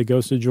somewhere with the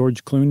ghost of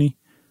George Clooney?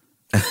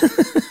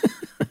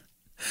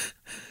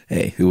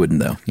 Hey, who wouldn't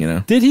though,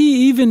 Did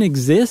he even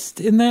exist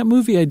in that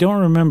movie? I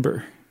don't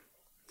remember.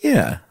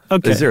 Yeah.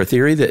 Okay. Is there a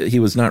theory that he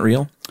was not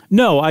real?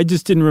 No, I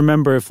just didn't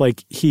remember if at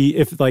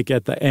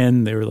the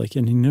end they were like,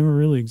 and he never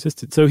really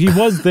existed. So he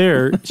was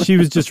there. She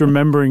was just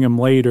remembering him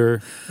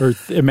later or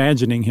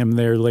imagining him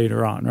there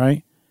later on,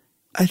 right?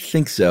 I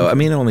think so. I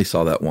mean, I only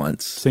saw that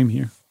once. Same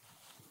here.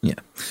 Yeah.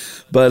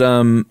 But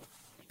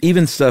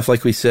even stuff,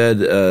 like we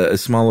said,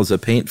 as small as a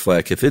paint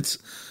fleck, if it's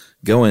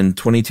going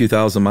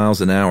 22,000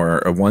 miles an hour,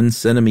 a 1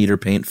 centimeter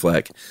paint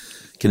fleck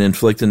can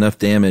inflict enough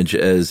damage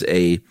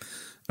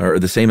or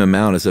the same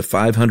amount as a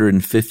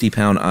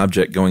 550-pound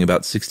object going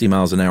about 60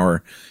 miles an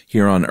hour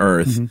here on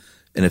Earth. Mm-hmm.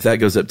 And if that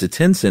goes up to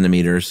 10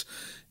 centimeters,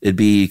 it'd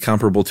be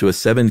comparable to a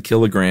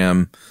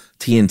 7-kilogram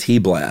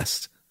TNT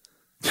blast.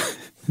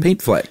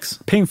 Paint flecks.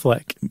 Paint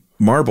fleck.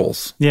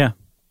 Marbles. Yeah.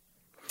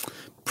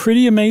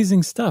 Pretty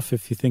amazing stuff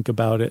if you think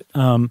about it.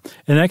 And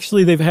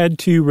actually, they've had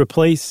to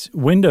replace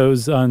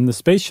windows on the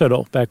space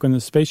shuttle back when the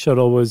space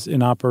shuttle was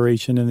in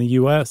operation in the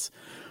U.S.,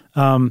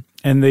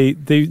 and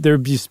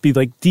there'd just be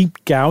like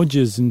deep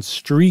gouges and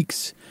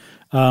streaks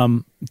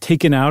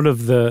taken out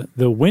of the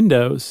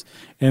windows.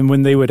 And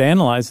when they would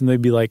analyze them,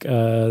 they'd be like,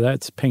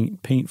 that's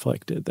paint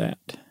fleck did that.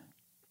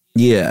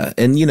 Yeah.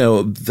 And,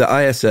 the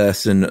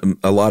ISS and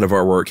a lot of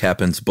our work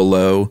happens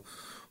below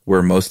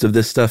where most of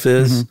this stuff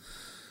is,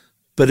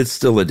 but it's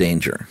still a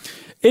danger.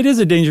 It is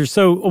a danger.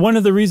 So one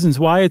of the reasons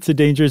why it's a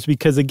danger is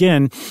because,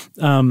 again,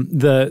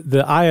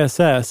 the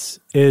ISS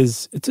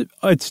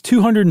it's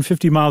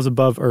 250 miles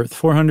above Earth,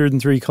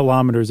 403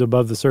 kilometers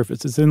above the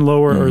surface. It's in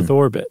lower Earth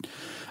orbit.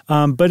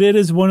 But it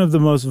is one of the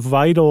most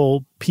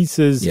vital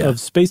pieces of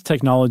space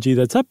technology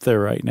that's up there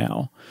right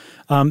now.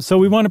 So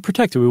we want to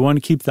protect it. We want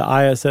to keep the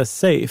ISS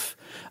safe.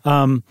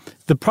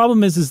 The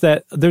problem is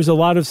that there's a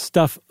lot of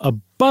stuff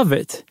above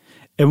it.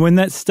 And when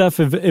that stuff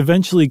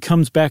eventually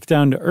comes back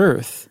down to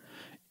Earth,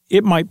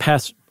 it might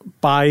pass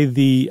by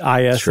the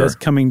ISS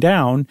coming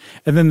down,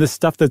 and then the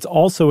stuff that's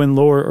also in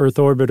lower Earth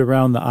orbit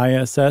around the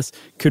ISS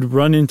could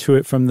run into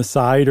it from the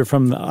side or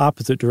from the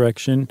opposite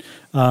direction,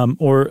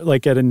 or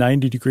like at a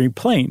 90-degree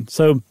plane.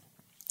 So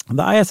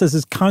the ISS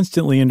is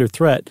constantly under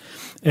threat,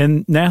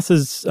 and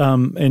NASA's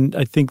and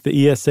I think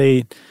the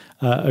ESA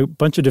a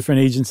bunch of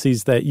different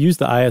agencies that use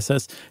the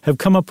ISS have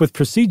come up with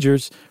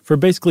procedures for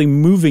basically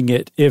moving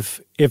it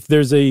if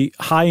there's a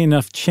high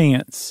enough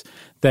chance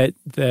that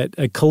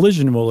a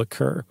collision will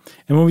occur.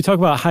 And when we talk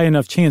about high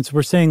enough chance,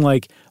 we're saying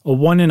like a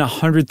 1 in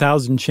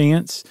 100,000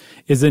 chance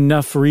is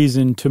enough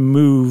reason to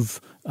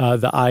move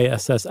the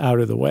ISS out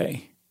of the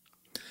way.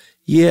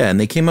 Yeah, and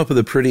they came up with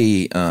a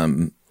pretty,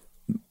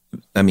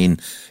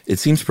 it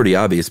seems pretty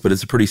obvious, but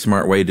it's a pretty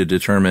smart way to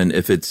determine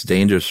if it's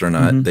dangerous or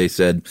not. Mm-hmm. They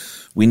said,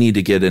 we need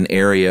to get an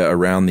area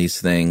around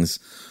these things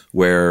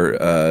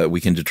where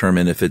we can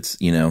determine if it's,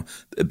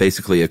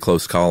 basically a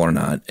close call or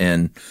not.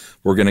 And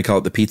we're going to call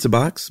it the pizza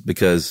box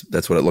because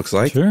that's what it looks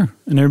like. Sure.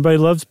 And everybody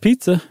loves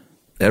pizza.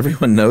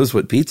 Everyone knows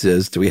what pizza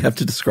is. Do we have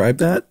to describe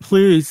that?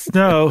 Please,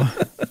 no.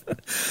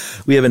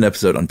 We have an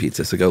episode on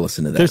pizza, so go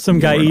listen to that. There's some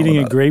guy eating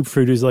a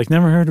grapefruit who's like,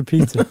 never heard of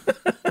pizza.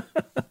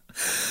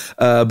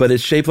 But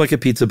it's shaped like a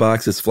pizza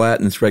box. It's flat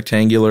and it's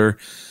rectangular.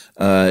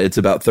 It's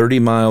about 30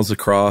 miles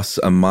across,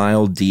 a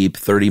mile deep,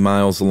 30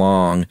 miles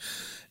long.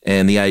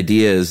 And the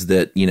idea is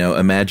that,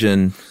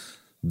 imagine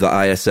the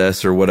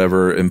ISS or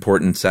whatever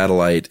important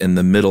satellite in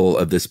the middle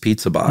of this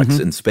pizza box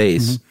in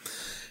space. Mm-hmm.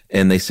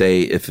 And they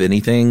say,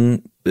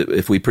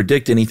 if we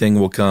predict anything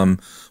will come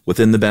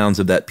within the bounds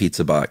of that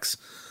pizza box,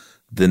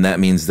 then that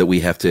means that we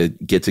have to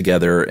get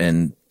together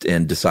and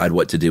decide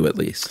what to do at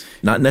least.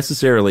 Not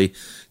necessarily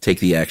take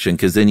the action,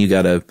 because then you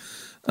got to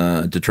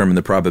determine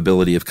the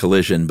probability of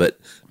collision, but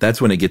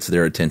that's when it gets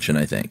their attention,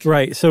 I think.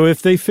 Right. So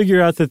if they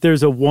figure out that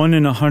there's a 1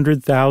 in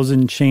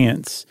 100,000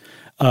 chance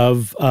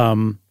of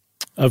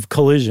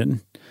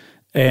collision,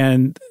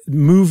 and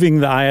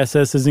moving the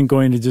ISS isn't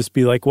going to just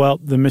be like, well,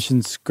 the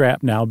mission's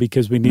scrapped now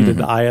because we needed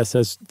the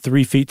ISS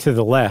 3 feet to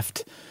the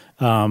left,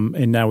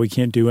 and now we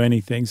can't do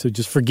anything. So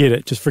just forget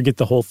it. Just forget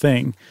the whole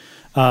thing.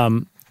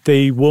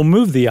 They will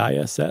move the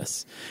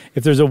ISS.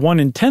 If there's a 1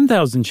 in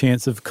 10,000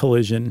 chance of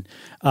collision,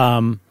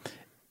 and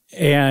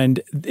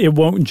it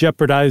won't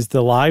jeopardize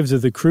the lives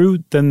of the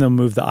crew, then they'll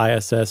move the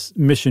ISS.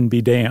 Mission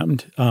be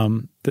damned.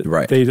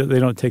 Right. They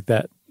don't take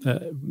that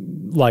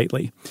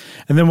lightly.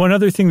 And then one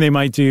other thing they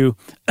might do,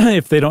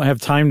 if they don't have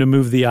time to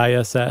move the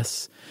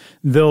ISS,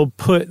 they'll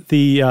put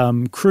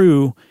the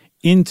crew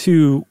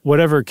into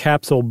whatever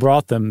capsule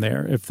brought them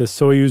there. If the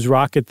Soyuz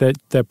rocket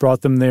that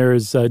brought them there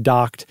is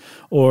docked,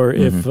 or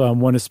if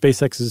one of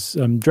SpaceX's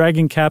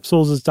Dragon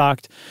capsules is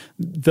docked,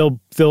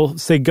 they'll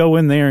say go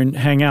in there and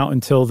hang out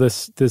until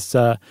this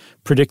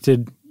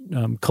predicted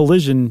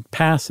collision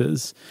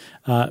passes.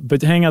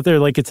 But hang out there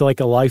like it's like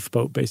a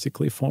lifeboat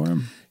basically for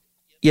them.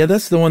 Yeah,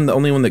 that's the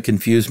only one that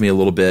confused me a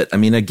little bit. I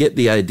mean, I get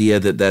the idea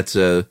that that's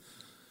a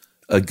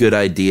good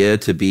idea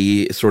to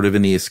be sort of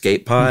in the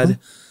escape pod,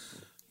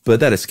 but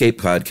that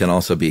escape pod can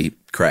also be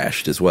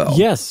crashed as well.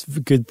 Yes,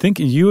 good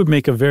thinking. You would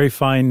make a very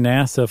fine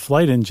NASA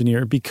flight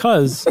engineer,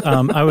 because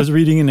I was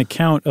reading an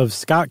account of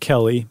Scott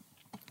Kelly,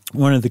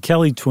 one of the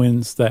Kelly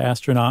twins, the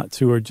astronauts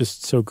who are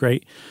just so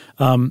great.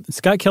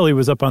 Scott Kelly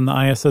was up on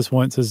the ISS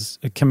once as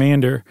a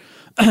commander,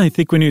 I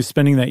think when he was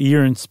spending that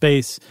year in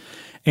space,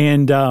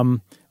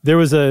 and there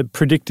was a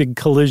predicted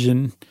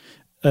collision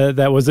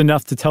that was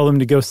enough to tell them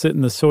to go sit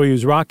in the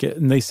Soyuz rocket.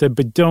 And they said,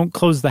 but don't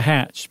close the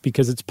hatch,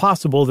 because it's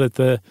possible that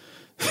the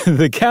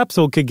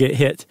capsule could get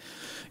hit.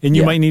 And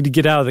you might need to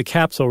get out of the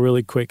capsule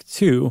really quick,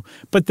 too.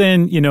 But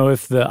then,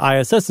 if the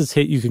ISS is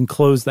hit, you can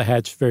close the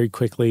hatch very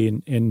quickly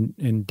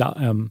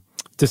and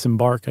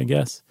disembark, I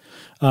guess.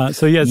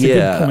 So, it's a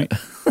good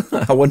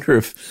point. I wonder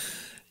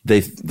if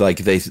they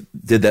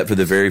did that for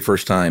the very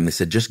first time. They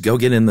said, just go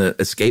get in the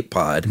escape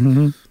pod.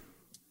 Mm-hmm.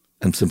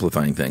 I'm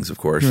simplifying things, of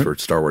course, for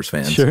Star Wars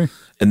fans. Sure.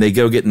 And they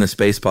go get in the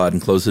space pod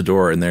and close the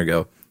door, and they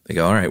go,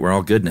 all right, we're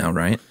all good now,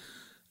 right?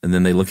 And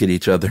then they look at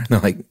each other, and they're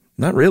like,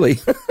 not really.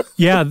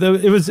 Yeah,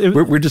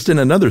 we're just in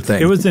another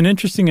thing. It was an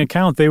interesting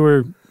account. They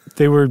were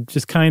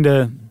just kind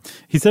of.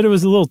 He said it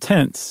was a little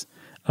tense,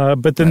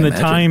 but then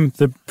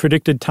the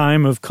predicted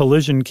time of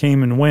collision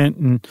came and went,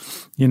 and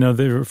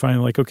they were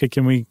finally like, okay,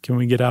 can we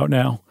get out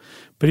now?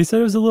 But he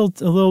said it was a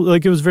little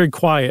like it was very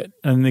quiet,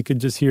 and they could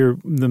just hear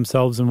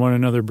themselves and one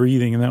another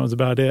breathing, and that was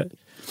about it.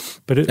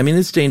 But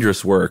it's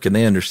dangerous work, and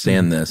they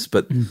understand this.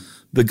 But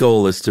the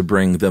goal is to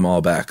bring them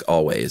all back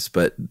always.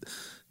 But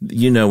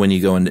when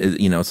you go in,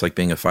 it's like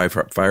being a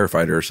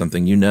firefighter or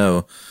something.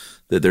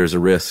 That there's a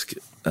risk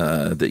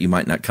that you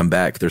might not come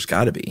back. There's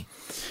got to be.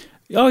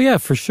 Oh yeah,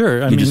 for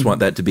sure. You just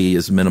want that to be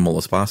as minimal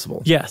as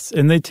possible. Yes,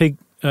 and they take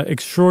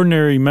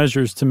extraordinary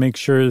measures to make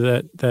sure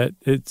that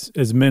it's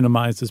as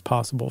minimized as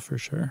possible, for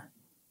sure.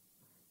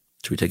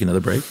 Should we take another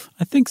break?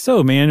 I think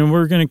so, man. And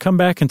we're going to come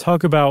back and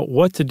talk about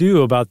what to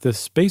do about this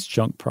space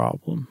junk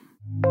problem.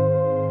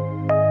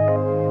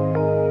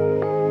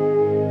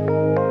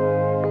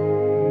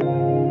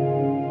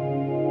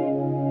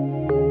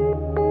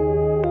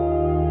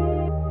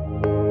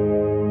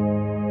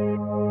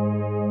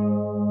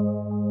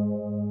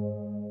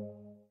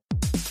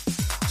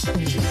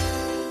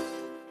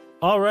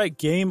 All right,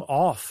 game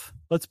off.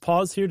 Let's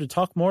pause here to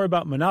talk more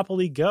about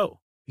Monopoly Go.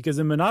 Because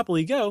in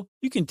Monopoly Go,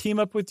 you can team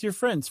up with your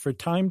friends for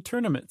timed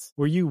tournaments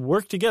where you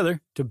work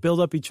together to build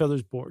up each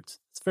other's boards.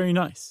 It's very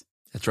nice.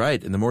 That's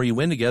right. And the more you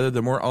win together,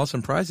 the more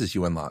awesome prizes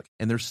you unlock.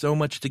 And there's so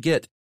much to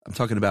get. I'm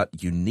talking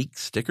about unique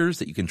stickers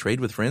that you can trade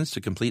with friends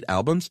to complete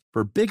albums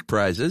for big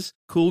prizes,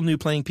 cool new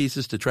playing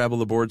pieces to travel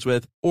the boards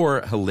with,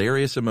 or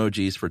hilarious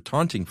emojis for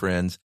taunting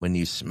friends when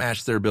you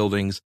smash their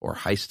buildings or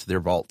heist their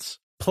vaults.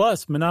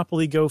 Plus,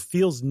 Monopoly Go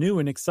feels new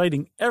and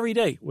exciting every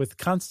day with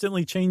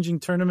constantly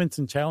changing tournaments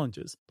and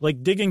challenges,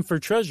 like digging for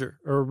treasure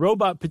or a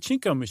robot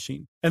pachinko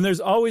machine. And there's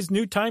always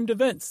new timed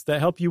events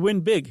that help you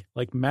win big,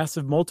 like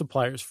massive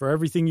multipliers for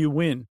everything you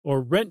win or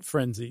rent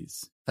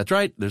frenzies. That's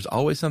right. There's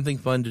always something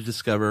fun to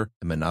discover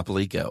in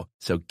Monopoly Go.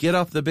 So get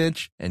off the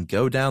bench and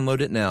go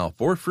download it now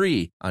for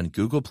free on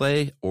Google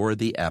Play or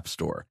the App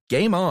Store.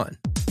 Game on!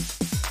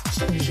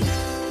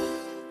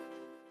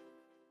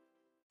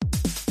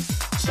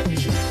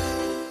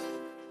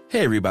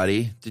 Hey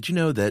everybody, did you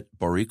know that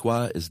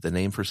Boricua is the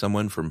name for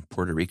someone from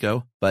Puerto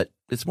Rico? But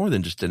it's more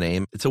than just a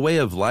name. It's a way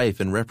of life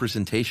and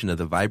representation of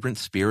the vibrant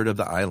spirit of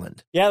the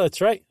island. Yeah,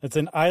 that's right. It's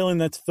an island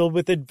that's filled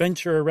with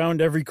adventure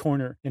around every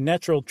corner and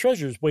natural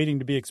treasures waiting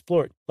to be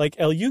explored, like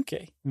El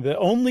Yunque, the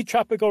only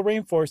tropical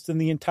rainforest in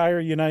the entire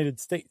United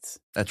States.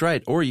 That's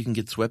right. Or you can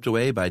get swept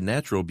away by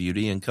natural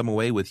beauty and come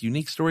away with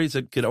unique stories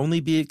that could only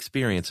be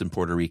experienced in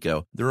Puerto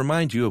Rico that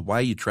remind you of why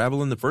you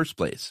travel in the first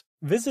place.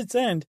 Visits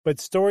end, but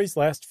stories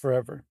last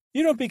forever.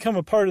 You don't become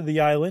a part of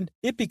the island,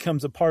 it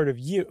becomes a part of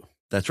you.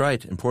 That's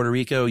right. In Puerto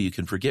Rico, you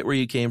can forget where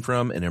you came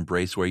from and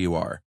embrace where you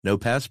are. No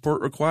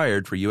passport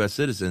required for U.S.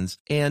 citizens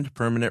and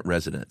permanent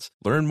residents.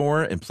 Learn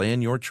more and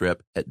plan your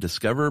trip at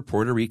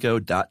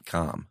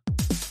discoverpuertorico.com.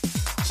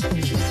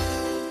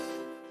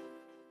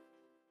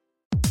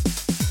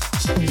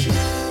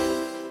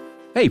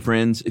 Hey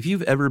friends, if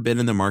you've ever been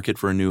in the market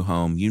for a new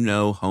home, you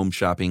know home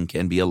shopping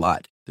can be a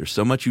lot. There's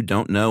so much you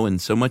don't know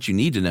and so much you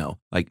need to know.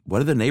 Like,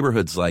 what are the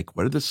neighborhoods like?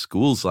 What are the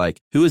schools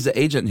like? Who is the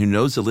agent who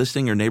knows the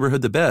listing or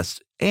neighborhood the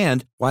best?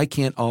 And why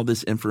can't all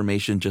this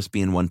information just be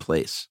in one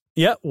place?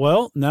 Yeah,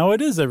 well, now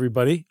it is,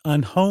 everybody,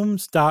 on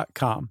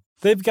Homes.com.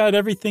 They've got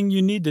everything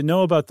you need to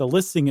know about the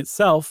listing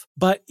itself,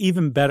 but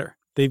even better.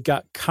 They've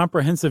got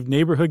comprehensive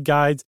neighborhood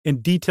guides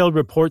and detailed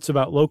reports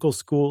about local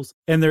schools,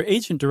 and their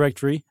agent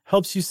directory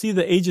helps you see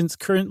the agent's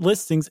current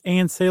listings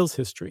and sales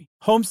history.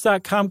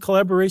 Homes.com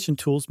collaboration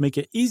tools make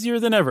it easier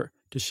than ever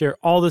to share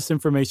all this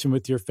information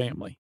with your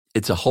family.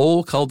 It's a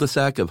whole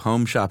cul-de-sac of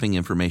home shopping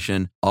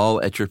information, all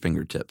at your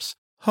fingertips.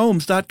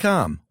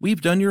 Homes.com.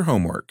 We've done your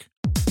homework.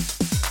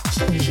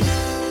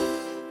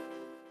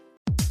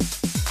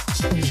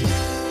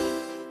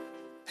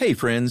 Hey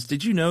friends,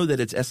 did you know that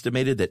it's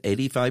estimated that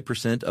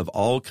 85% of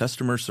all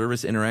customer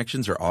service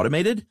interactions are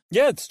automated?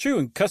 Yeah, it's true,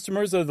 and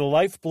customers are the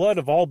lifeblood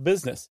of all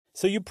business.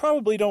 So you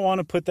probably don't want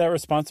to put that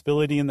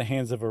responsibility in the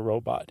hands of a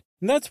robot.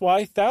 And that's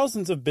why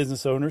thousands of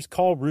business owners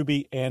call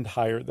Ruby and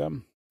hire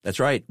them. That's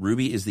right.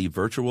 Ruby is the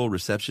virtual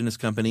receptionist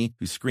company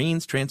who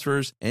screens,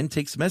 transfers, and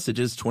takes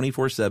messages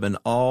 24/7,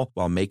 all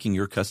while making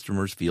your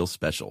customers feel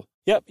special.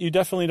 Yep, you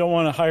definitely don't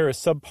want to hire a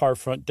subpar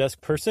front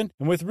desk person.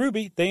 And with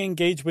Ruby, they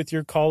engage with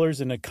your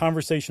callers in a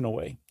conversational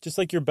way, just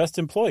like your best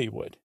employee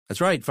would.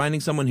 That's right.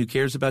 Finding someone who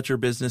cares about your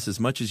business as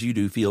much as you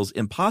do feels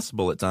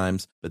impossible at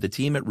times, but the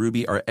team at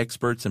Ruby are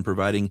experts in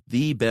providing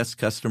the best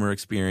customer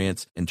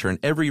experience and turn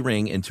every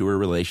ring into a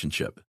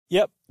relationship.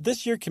 Yep,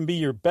 this year can be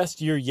your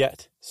best year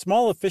yet.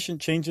 Small,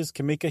 efficient changes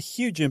can make a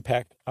huge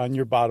impact on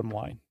your bottom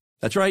line.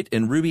 That's right,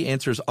 and Ruby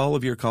answers all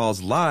of your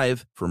calls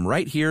live from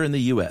right here in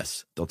the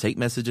U.S. They'll take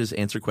messages,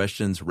 answer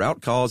questions,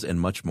 route calls, and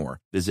much more.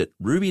 Visit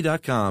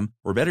Ruby.com,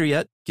 or better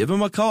yet, give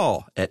them a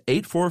call at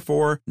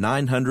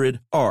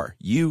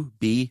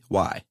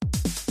 844-900-RUBY.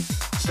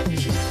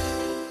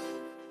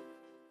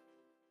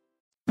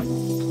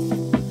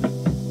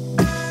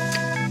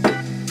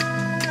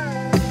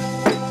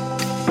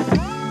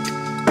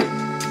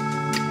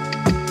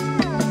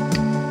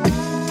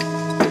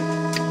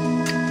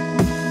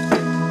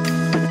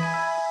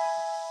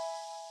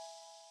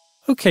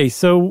 Okay,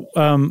 so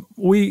I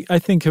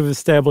think, have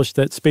established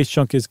that space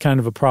junk is kind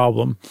of a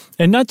problem.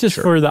 And not just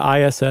for the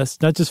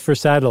ISS, not just for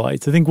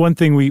satellites. I think one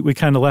thing we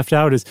kind of left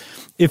out is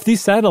if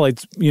these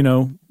satellites,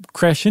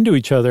 crash into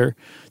each other,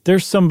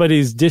 there's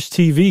somebody's dish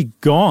TV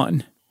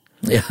gone.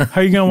 Yeah. How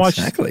are you going to watch?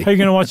 Exactly. How are you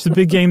going to watch the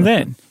big game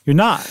then? You're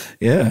not.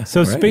 Yeah.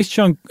 So right. Space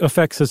junk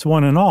affects us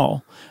one and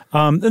all.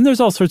 And there's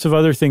all sorts of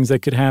other things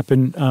that could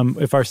happen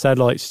if our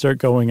satellites start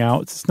going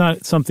out. It's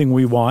not something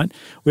we want.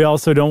 We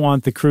also don't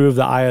want the crew of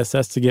the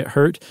ISS to get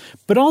hurt.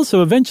 But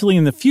also, eventually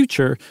in the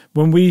future,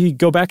 when we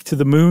go back to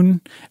the moon,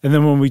 and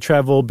then when we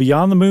travel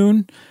beyond the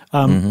moon,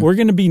 we're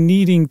going to be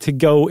needing to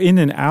go in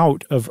and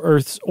out of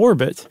Earth's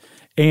orbit.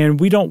 And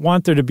we don't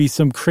want there to be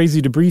some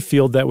crazy debris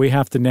field that we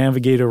have to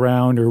navigate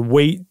around or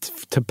wait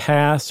to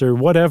pass or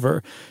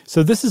whatever.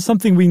 So this is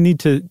something we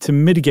need to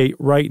mitigate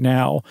right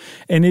now.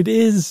 And it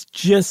is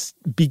just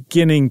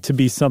beginning to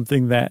be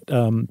something that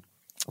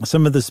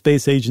some of the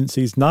space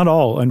agencies, not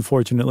all,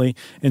 unfortunately,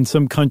 in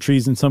some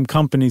countries and some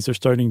companies are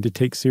starting to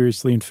take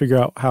seriously and figure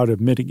out how to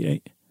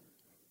mitigate.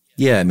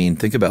 Yeah, I mean,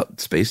 think about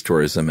space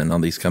tourism and all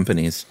these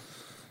companies.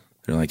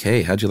 They're like,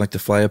 hey, how'd you like to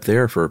fly up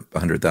there for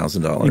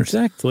 $100,000?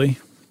 Exactly.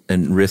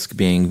 And risk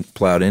being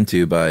plowed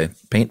into by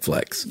paint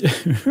flecks.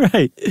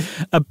 Right.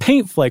 A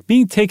paint fleck.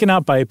 Being taken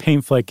out by a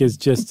paint fleck is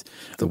just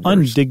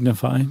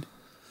undignified.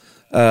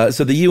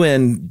 So the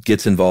UN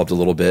gets involved a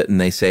little bit, and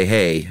they say,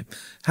 hey,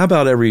 how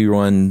about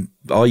everyone,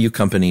 all you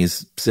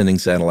companies sending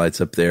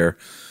satellites up there,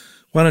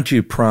 why don't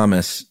you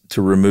promise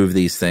to remove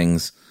these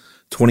things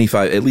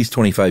at least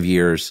 25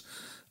 years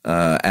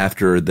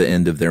after the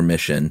end of their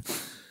mission?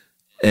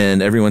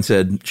 And everyone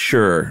said,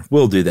 sure,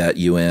 we'll do that,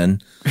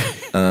 UN.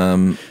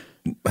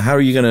 How are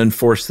you going to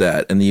enforce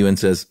that? And the UN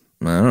says,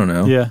 I don't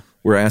know. Yeah.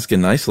 We're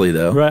asking nicely,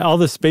 though. Right. All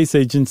the space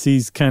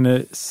agencies kind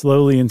of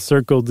slowly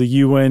encircled the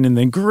UN and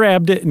then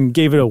grabbed it and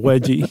gave it a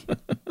wedgie.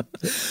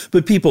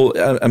 But people,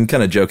 I'm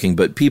kind of joking,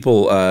 but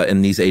people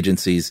in these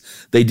agencies,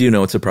 they do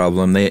know it's a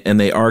problem.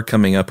 They are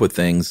coming up with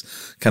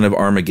things kind of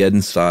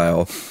Armageddon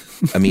style.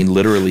 I mean,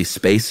 literally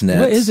space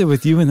nets. What is it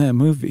with you in that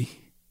movie?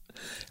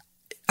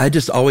 I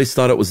just always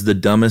thought it was the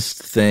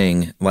dumbest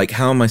thing. Like,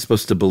 how am I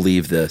supposed to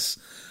believe this?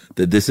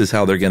 That this is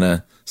how they're going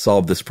to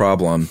solve this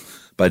problem,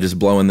 by just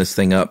blowing this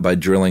thing up, by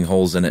drilling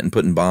holes in it and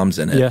putting bombs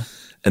in it. Yeah.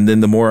 And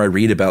then the more I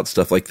read about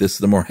stuff like this,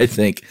 the more I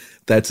think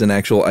that's an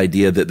actual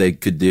idea that they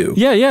could do.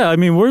 Yeah. I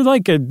mean, we're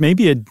like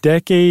maybe a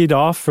decade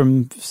off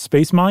from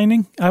space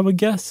mining, I would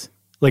guess.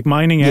 Like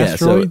mining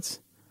asteroids.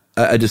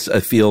 So I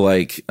feel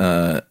like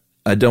I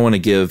don't want to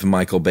give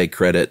Michael Bay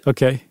credit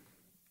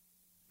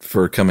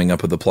for coming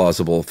up with a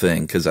plausible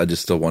thing, because I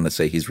just still want to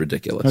say he's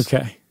ridiculous.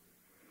 Okay.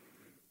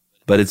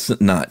 But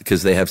it's not,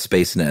 because they have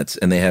space nets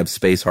and they have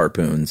space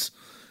harpoons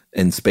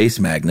and space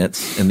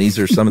magnets. And these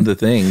are some of the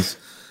things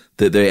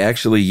that they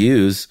actually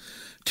use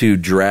to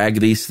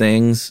drag these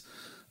things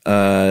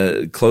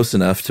close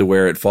enough to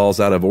where it falls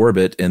out of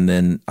orbit and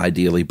then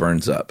ideally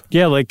burns up.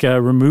 Yeah, like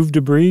remove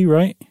debris,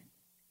 right?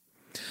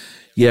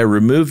 Yeah,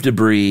 remove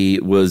debris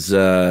was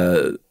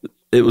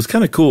it was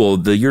kind of cool.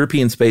 The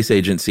European Space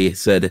Agency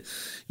said,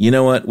 you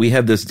know what? We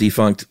have this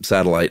defunct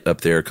satellite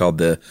up there called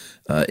the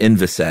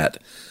Envisat.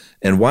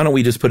 And why don't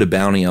we just put a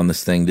bounty on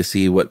this thing to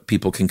see what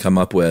people can come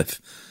up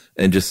with,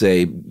 and just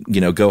say,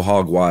 go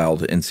hog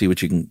wild and see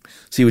what you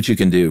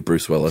can do,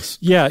 Bruce Willis.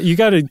 Yeah, you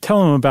got to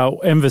tell them about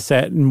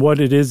Envisat and what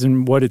it is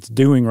and what it's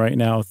doing right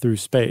now through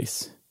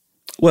space.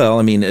 Well,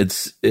 I mean,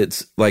 it's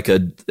like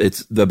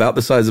it's about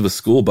the size of a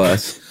school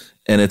bus,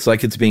 and it's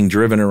like it's being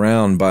driven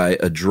around by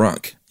a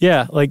drunk.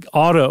 Yeah, like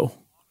Otto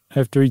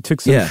after he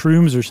took some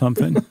shrooms or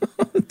something.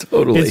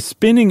 Totally. It's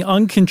spinning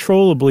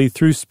uncontrollably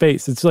through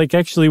space. It's like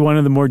actually one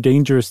of the more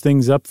dangerous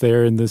things up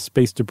there in the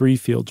space debris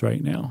fields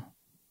right now.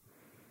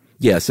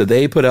 Yeah, so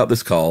they put out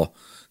this call,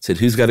 said,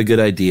 who's got a good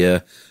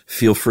idea?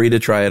 Feel free to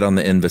try it on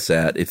the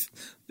Envisat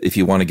if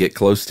you want to get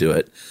close to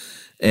it.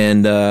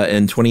 And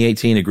in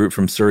 2018, a group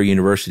from Surrey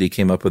University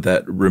came up with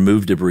that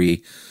remove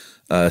debris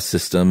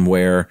system,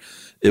 where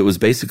it was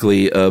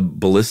basically a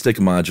ballistic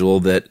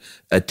module that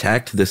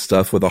attacked this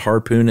stuff with a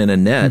harpoon and a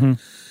net,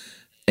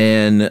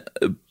 and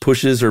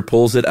pushes or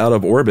pulls it out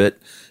of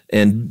orbit,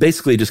 and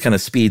basically just kind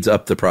of speeds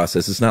up the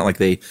process. It's not like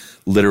they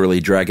literally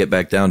drag it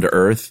back down to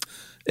Earth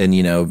and,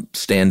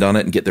 stand on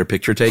it and get their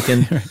picture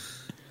taken.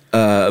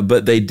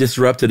 But they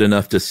disrupted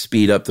enough to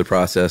speed up the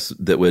process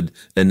that would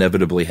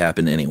inevitably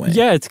happen anyway.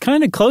 Yeah, it's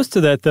kind of close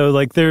to that, though.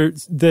 Like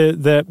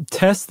the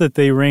test that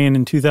they ran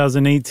in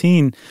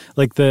 2018,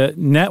 like the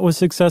net was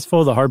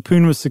successful, the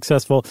harpoon was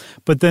successful,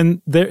 but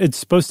then it's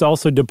supposed to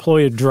also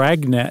deploy a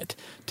drag net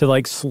to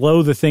like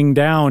slow the thing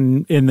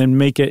down and then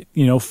make it,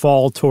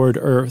 fall toward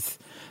Earth.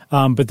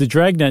 But the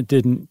dragnet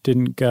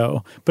didn't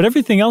go, but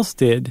everything else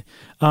did.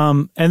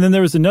 And then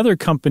there was another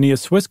company, a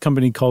Swiss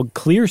company called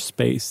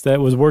ClearSpace, that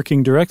was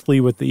working directly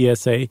with the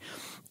ESA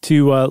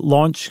to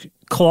launch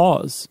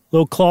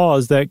little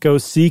claws that go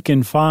seek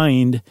and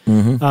find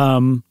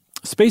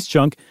space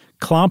junk,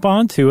 clomp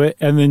onto it,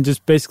 and then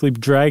just basically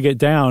drag it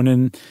down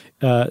and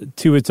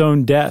to its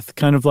own death.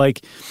 Kind of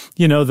like,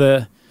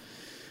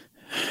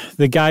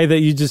 the guy that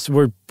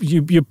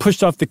you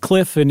pushed off the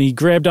cliff and he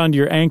grabbed onto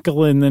your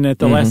ankle, and then at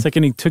the last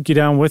second he took you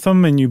down with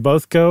him and you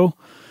both go.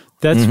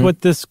 That's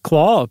what this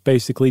claw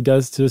basically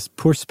does to this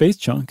poor space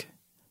junk.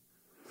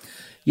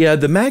 Yeah,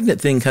 the magnet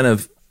thing kind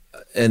of,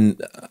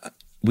 and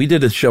we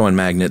did a show on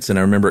magnets and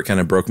I remember it kind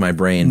of broke my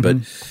brain, but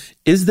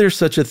is there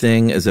such a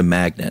thing as a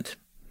magnet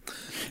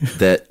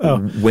that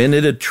when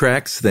it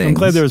attracts things? I'm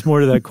glad there was more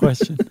to that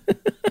question.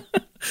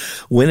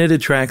 When it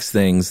attracts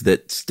things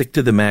that stick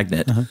to the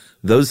magnet,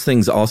 those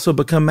things also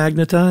become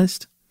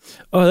magnetized?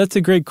 Oh, that's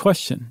a great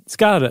question. It's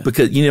got to.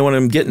 Because what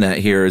I'm getting at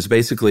here is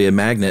basically a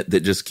magnet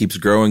that just keeps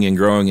growing and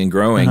growing and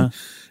growing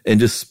and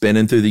just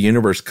spinning through the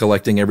universe,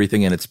 collecting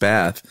everything in its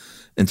path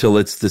until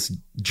it's this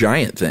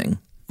giant thing.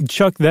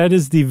 Chuck, that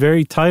is the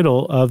very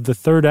title of the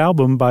third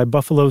album by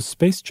Buffalo's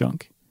Space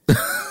Junk. It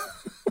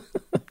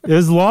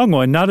was a long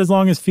one, not as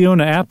long as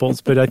Fiona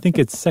Apple's, but I think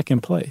it's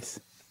second place.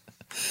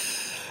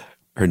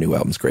 Her new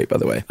album's great, by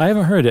the way. I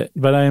haven't heard it,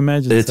 but I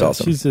imagine it's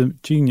awesome. She's a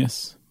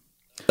genius.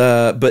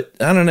 But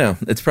I don't know.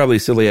 It's probably a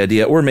silly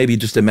idea. Or maybe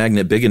just a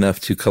magnet big enough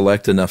to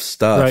collect enough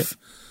stuff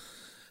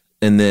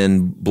and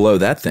then blow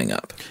that thing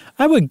up.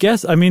 I would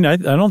guess. I mean, I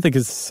don't think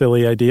it's a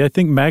silly idea. I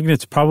think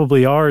magnets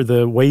probably are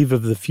the wave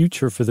of the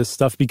future for this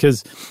stuff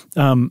because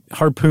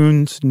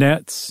harpoons,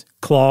 nets,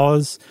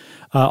 claws,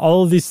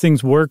 all of these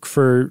things work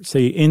for,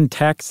 say,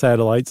 intact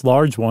satellites,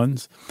 large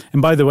ones.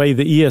 And by the way,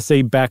 the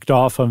ESA backed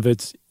off of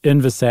its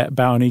Envisat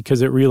bounty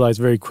because it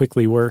realized very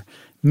quickly we're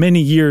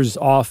many years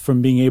off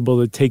from being able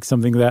to take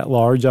something that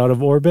large out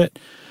of orbit.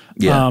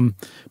 Yeah.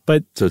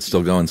 But so it's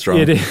still going strong.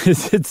 It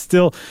is. It's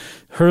still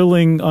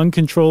hurling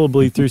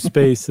uncontrollably through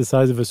space the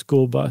size of a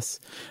school bus.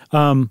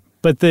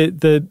 But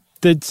the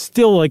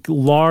still like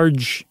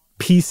large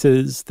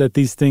pieces that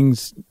these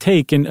things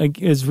take. And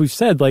as we've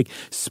said, like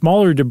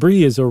smaller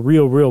debris is a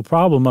real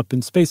problem up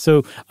in space.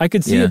 So I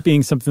could see it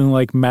being something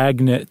like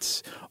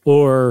magnets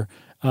or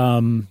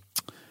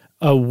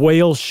a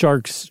whale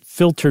shark's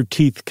filter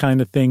teeth kind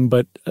of thing,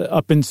 but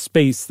up in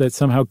space that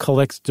somehow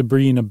collects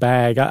debris in a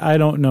bag. I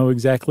don't know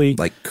exactly.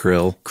 Like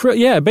krill?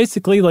 Yeah,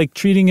 basically like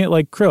treating it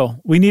like krill.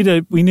 We need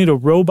a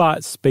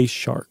robot space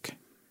shark.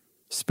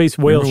 Space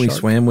whale shark. We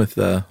swam with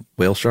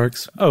whale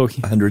sharks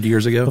 100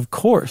 years ago? Of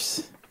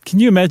course. Can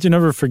you imagine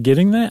ever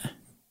forgetting that?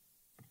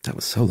 That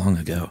was so long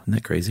ago. Isn't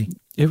that crazy?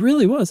 It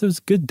really was. It was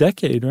a good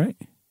decade, right?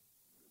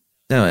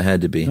 No, it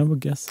had to be. I would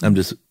guess so. I'm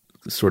just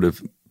sort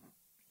of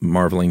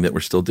marveling that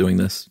we're still doing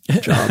this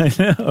job. I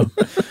know.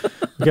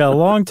 We got a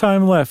long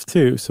time left,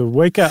 too, so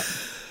wake up.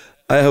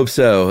 I hope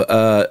so.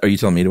 Are you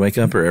telling me to wake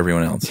up or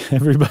everyone else?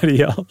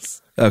 Everybody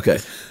else. Okay.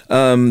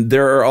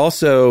 There are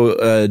also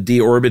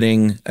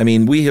deorbiting. I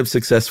mean, we have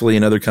successfully,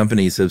 and other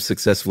companies have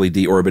successfully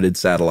deorbited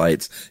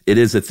satellites. It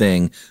is a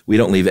thing. We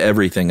don't leave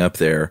everything up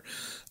there.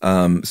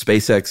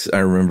 SpaceX, I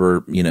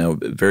remember,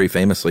 very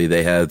famously,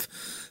 they have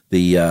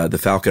the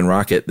Falcon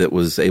rocket that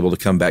was able to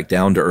come back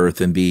down to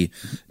Earth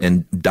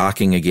and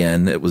docking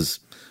again. It was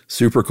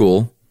super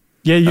cool.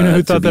 Yeah, you know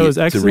who thought that was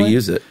excellent? To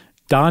reuse it.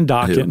 Don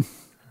Dockin.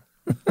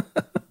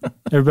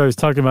 Everybody was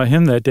talking about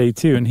him that day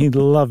too, and he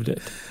loved it.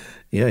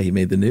 Yeah, he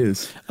made the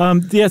news.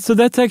 So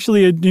that's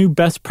actually a new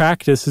best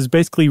practice is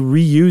basically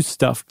reuse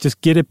stuff. Just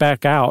get it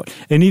back out.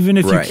 And even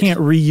if you can't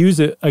reuse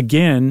it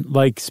again,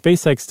 like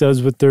SpaceX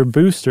does with their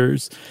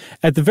boosters,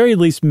 at the very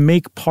least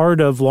make part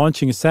of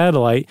launching a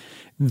satellite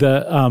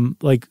the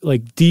like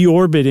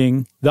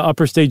deorbiting the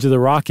upper stage of the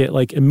rocket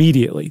like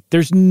immediately.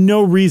 There's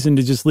no reason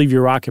to just leave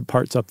your rocket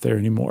parts up there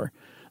anymore.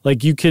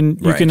 Like you can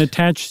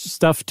attach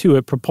stuff to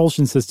it,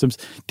 propulsion systems,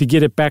 to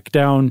get it back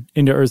down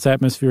into Earth's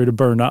atmosphere to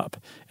burn up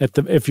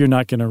if you're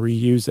not going to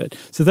reuse it.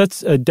 So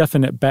that's a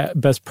definite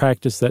best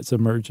practice that's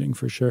emerging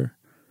for sure.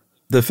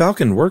 The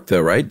Falcon worked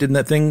though, right? Didn't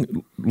that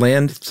thing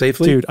land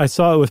safely? Dude, I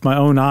saw it with my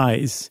own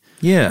eyes.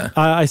 Yeah.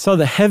 I saw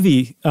the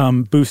heavy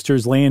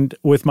boosters land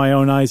with my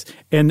own eyes,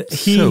 and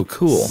he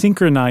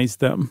synchronized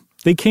them.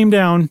 They came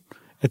down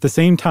at the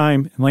same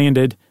time and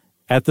landed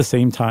at the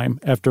same time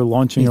after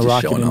launching a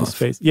rocket into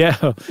space. Yeah,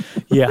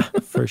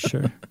 for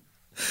sure.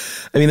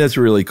 I mean, that's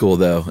really cool,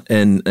 though.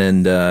 And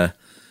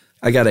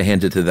I got to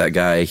hand it to that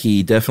guy.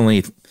 He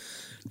definitely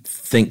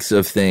thinks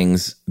of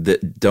things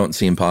that don't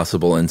seem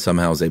possible and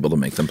somehow is able to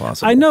make them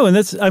possible. I know. And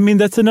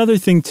that's another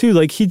thing, too.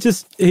 Like,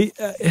 there's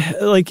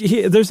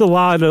a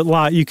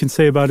lot you can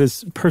say about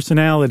his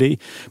personality,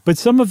 but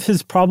some of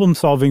his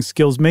problem-solving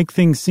skills make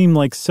things seem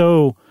like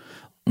so...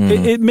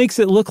 It makes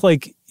it look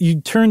like you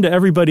turn to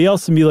everybody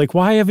else and be like,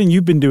 why haven't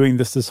you been doing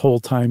this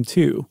whole time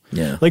too?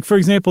 Yeah. Like, for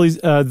example, he's,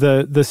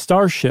 the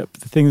Starship,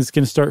 the thing that's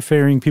going to start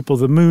ferrying people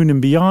to the moon and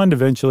beyond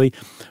eventually,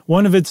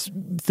 one of its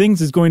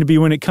things is going to be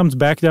when it comes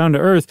back down to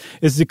Earth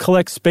is to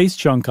collect space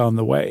junk on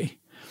the way.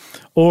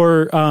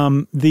 Or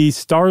the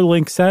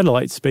Starlink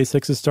satellites,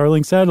 SpaceX's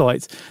Starlink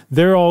satellites,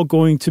 they're all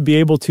going to be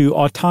able to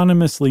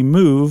autonomously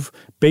move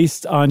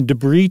based on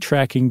debris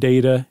tracking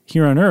data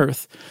here on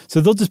Earth. So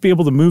they'll just be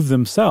able to move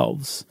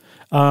themselves.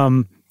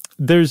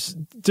 There's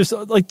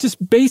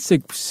just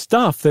basic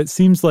stuff that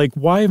seems like,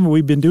 why haven't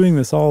we been doing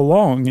this all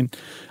along? And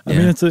I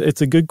mean,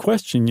 it's a good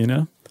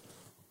question,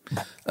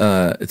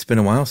 It's been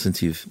a while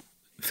since you've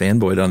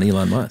fanboyed on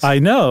Elon Musk. I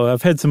know.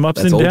 I've had some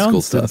ups and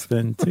downs since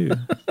then, too.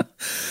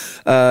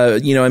 I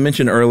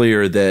mentioned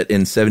earlier that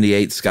in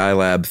 1978,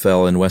 Skylab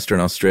fell in Western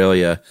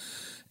Australia.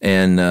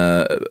 And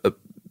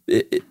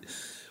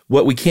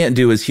what we can't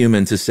do as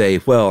humans is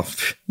say, well,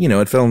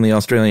 it fell in the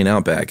Australian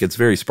outback. It's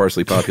very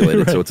sparsely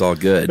populated, so it's all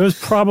good. It was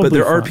probably But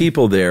there are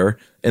people there,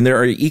 and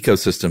there are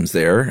ecosystems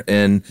there,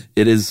 and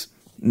it is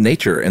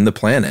nature and the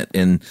planet.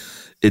 And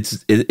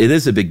it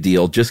is a big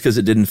deal. Just because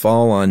it didn't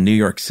fall on New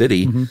York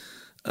City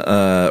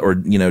or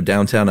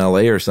downtown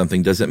LA or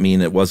something doesn't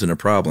mean it wasn't a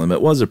problem.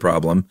 It was a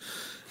problem.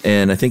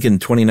 And I think in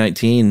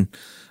 2019,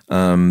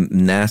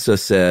 NASA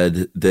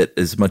said that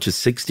as much as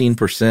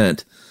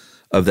 16%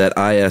 of that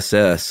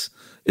ISS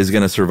is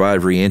going to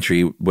survive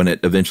reentry when it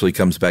eventually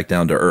comes back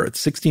down to Earth.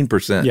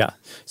 16%. Yeah.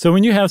 So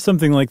when you have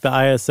something like the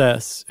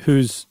ISS,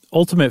 whose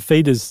ultimate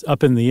fate is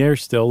up in the air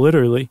still,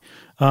 literally,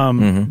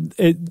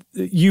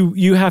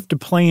 you have to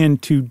plan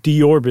to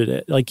deorbit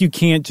it. Like, you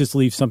can't just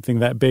leave something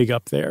that big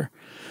up there.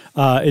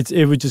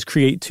 It would just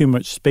create too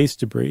much space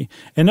debris.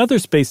 And other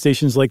space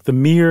stations like the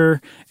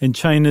Mir and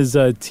China's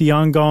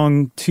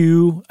Tiangong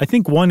 2, I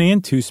think 1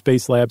 and 2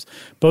 space labs,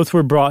 both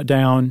were brought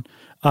down.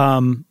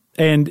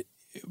 And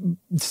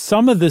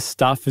some of this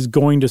stuff is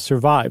going to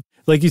survive.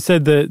 Like you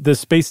said, the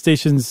space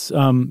stations,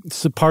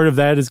 part of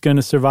that is going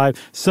to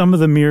survive. Some of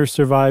the Mir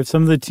survive.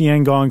 Some of the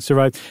Tiangong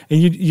survive. And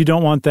you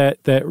don't want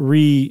that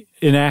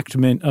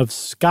reenactment of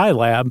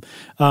Skylab.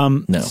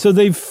 No. So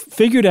they've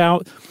figured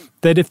out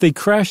that if they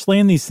crash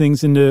land these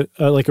things into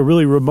like a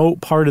really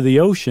remote part of the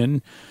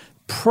ocean,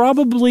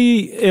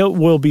 probably it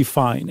will be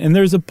fine. And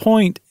there's a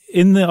point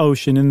in the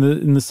ocean,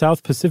 in the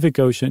South Pacific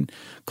Ocean,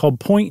 called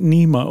Point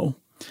Nemo.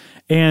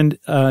 And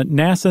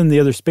NASA and the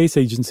other space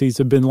agencies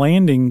have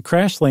been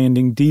crash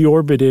landing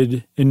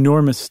deorbited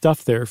enormous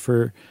stuff there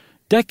for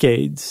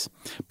decades.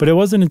 But it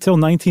wasn't until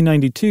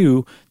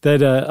 1992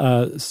 that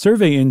a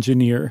survey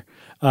engineer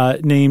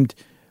named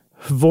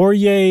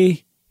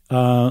Hrvoje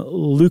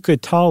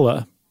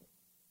Lukatala,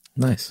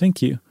 nice,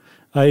 thank you,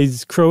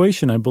 he's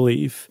Croatian, I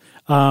believe,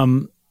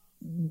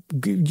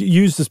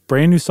 used this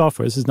brand new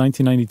software, this is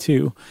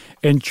 1992,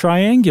 and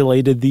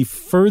triangulated the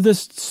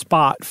furthest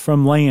spot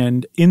from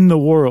land in the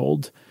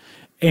world.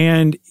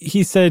 And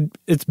he said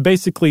it's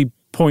basically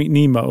Point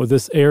Nemo,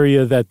 this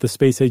area that the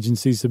space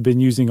agencies have been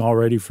using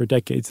already for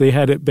decades. They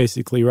had it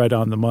basically right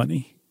on the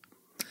money.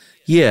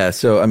 Yeah,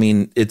 so, I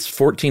mean, it's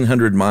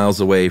 1,400 miles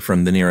away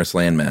from the nearest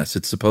landmass.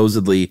 It's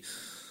supposedly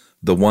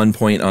the one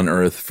point on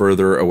Earth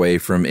further away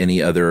from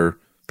any other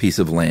piece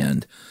of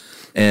land.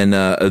 And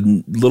a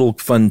little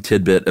fun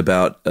tidbit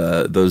about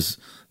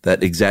that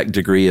exact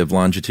degree of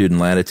longitude and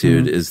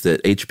latitude is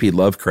that H.P.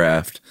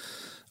 Lovecraft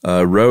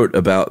wrote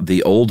about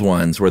the old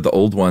ones, where the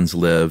old ones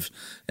lived,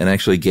 and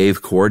actually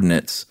gave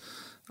coordinates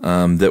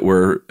that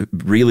were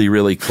really,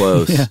 really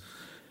close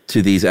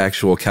to these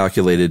actual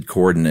calculated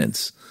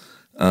coordinates.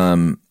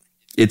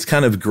 It's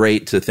kind of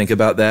great to think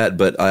about that,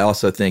 but I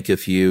also think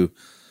if you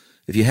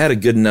had a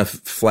good enough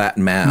flat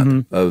map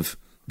of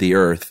the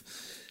Earth,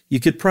 you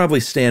could probably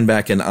stand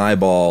back and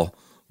eyeball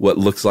what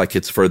looks like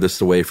it's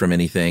furthest away from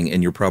anything,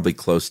 and you're probably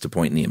close to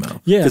Point Nemo.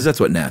 Yeah. Because that's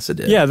what NASA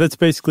did. Yeah, that's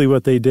basically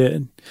what they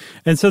did.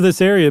 And so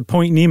this area,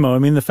 Point Nemo, I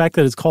mean, the fact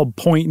that it's called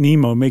Point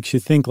Nemo makes you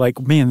think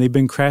like, man, they've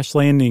been crash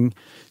landing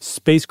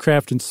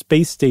spacecraft and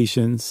space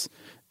stations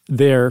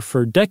there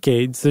for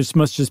decades. This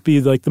must just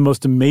be like the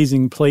most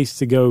amazing place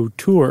to go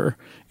tour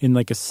in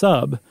like a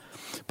sub.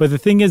 But the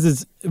thing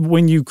is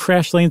when you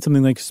crash land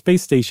something like a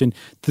space station,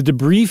 the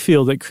debris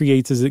field it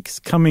creates as it's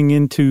coming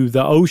into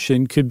the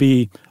ocean could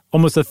be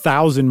almost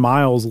 1,000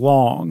 miles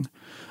long.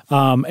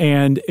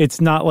 And it's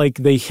not like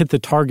they hit the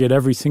target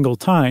every single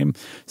time.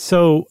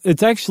 So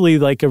it's actually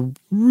like a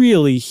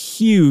really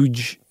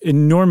huge,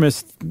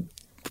 enormous,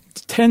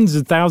 tens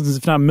of thousands,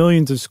 if not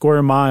millions of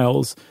square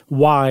miles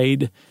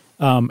wide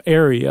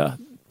area.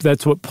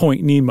 That's what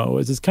Point Nemo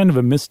is. It's kind of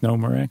a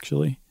misnomer,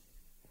 actually.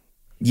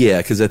 Yeah,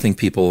 because I think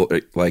people are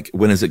like,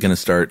 when is it going to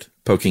start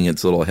poking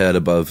its little head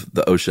above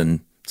the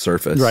ocean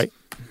surface? Right.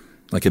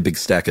 Like a big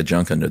stack of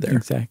junk under there.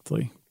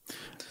 Exactly.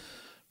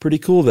 Pretty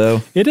cool,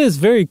 though. It is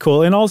very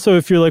cool. And also,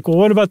 if you're like, well,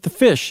 what about the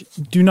fish?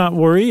 Do not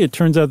worry. It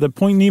turns out that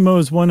Point Nemo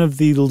is one of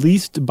the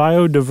least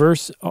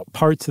biodiverse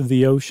parts of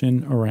the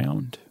ocean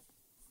around.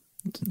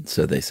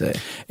 So they say.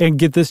 And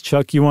get this,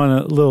 Chuck, you want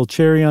a little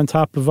cherry on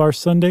top of our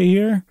sundae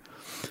here?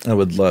 I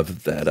would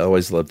love that. I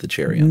always love the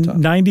cherry on top.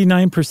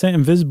 99%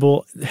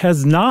 Invisible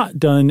has not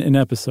done an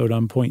episode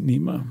on Point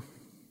Nemo.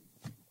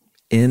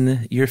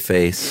 In your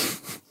face,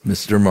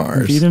 Mr.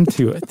 Mars. Beat him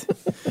to it.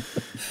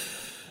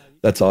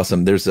 That's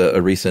awesome. There's a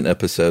recent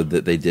episode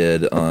that they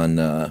did on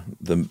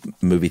the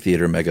movie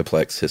theater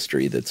Megaplex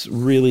history that's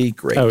really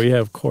great. Oh, yeah,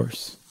 of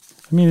course.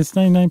 I mean, it's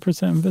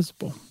 99%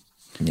 Invisible.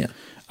 Yeah.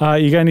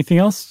 You got anything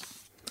else?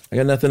 I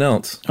got nothing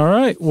else. All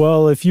right.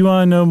 Well, if you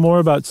want to know more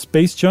about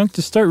space junk,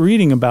 just start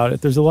reading about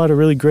it. There's a lot of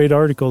really great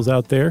articles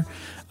out there.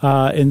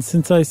 And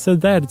since I said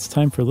that, it's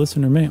time for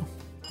listener mail.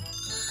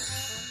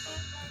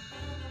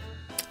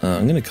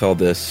 I'm going to call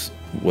this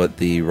what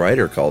the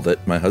writer called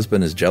it. My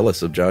husband is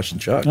jealous of Josh and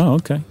Chuck. Oh,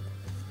 okay.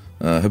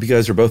 Hope you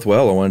guys are both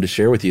well. I wanted to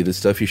share with you the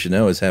stuff you should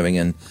know is having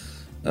an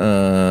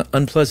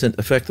unpleasant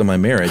effect on my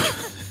marriage.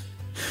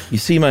 You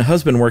see, my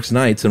husband works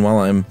nights, and while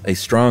I'm a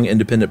strong,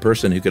 independent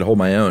person who could hold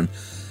my own,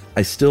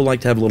 I still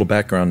like to have a little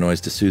background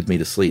noise to soothe me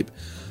to sleep.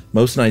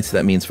 Most nights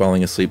that means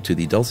falling asleep to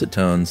the dulcet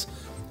tones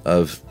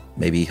of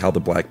maybe How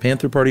the Black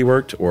Panther Party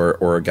Worked or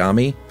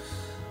Origami,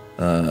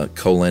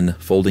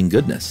 folding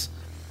goodness.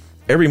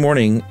 Every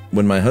morning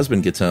when my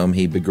husband gets home,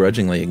 he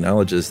begrudgingly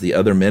acknowledges the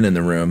other men in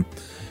the room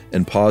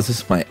and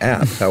pauses my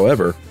app.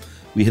 However,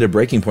 we hit a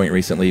breaking point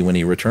recently when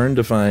he returned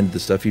to find the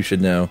Stuff You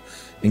Should Know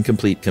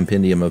Incomplete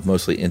Compendium of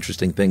Mostly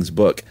Interesting Things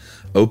book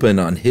open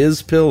on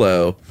his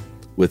pillow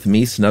with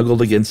me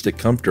snuggled against it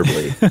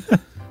comfortably.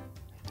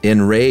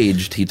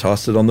 Enraged, he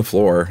tossed it on the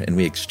floor and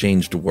we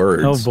exchanged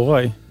words. Oh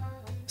boy.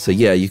 So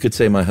yeah, you could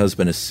say my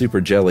husband is super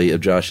jelly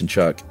of Josh and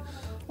Chuck.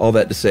 All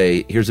that to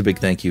say, here's a big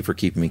thank you for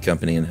keeping me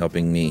company and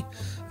helping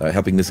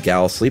this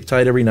gal sleep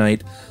tight every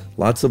night.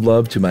 Lots of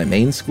love to my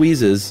main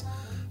squeezes,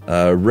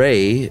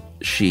 Ray,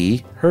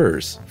 she,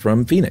 hers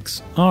from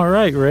Phoenix. All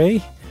right,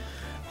 Ray.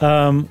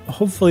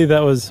 Hopefully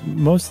that was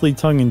mostly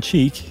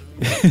tongue-in-cheek.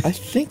 I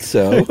think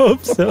so. I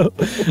hope so.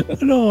 I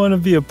don't want to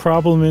be a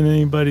problem in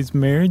anybody's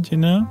marriage, you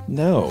know?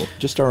 No,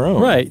 just our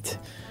own. Right.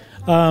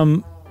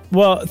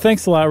 Well,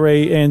 thanks a lot,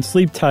 Ray, and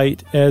sleep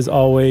tight as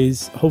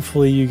always.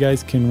 Hopefully you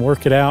guys can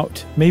work it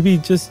out. Maybe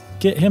just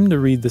get him to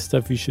read the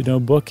Stuff You Should Know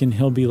book, and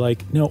he'll be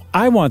like, no,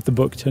 I want the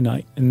book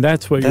tonight. And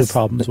that's what your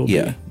problems will be.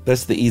 Yeah,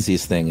 that's the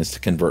easiest thing is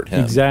to convert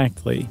him.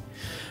 Exactly.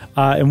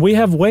 And we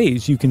have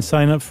ways you can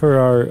sign up for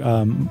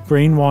our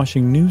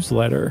brainwashing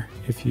newsletter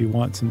if you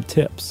want some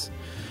tips.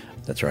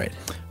 That's right.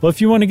 Well, if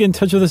you want to get in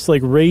touch with us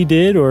like Ray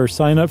did or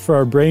sign up for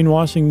our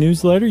brainwashing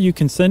newsletter, you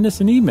can send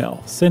us an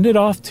email. Send it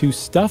off to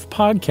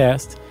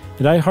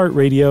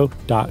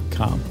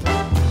stuffpodcast@iheartradio.com.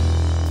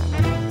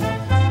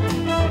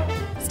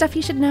 Stuff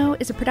You Should Know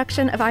is a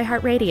production of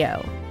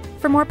iHeartRadio.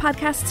 For more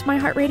podcasts from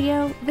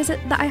iHeartRadio, visit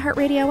the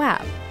iHeartRadio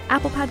app,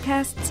 Apple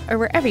Podcasts, or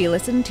wherever you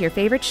listen to your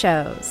favorite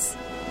shows.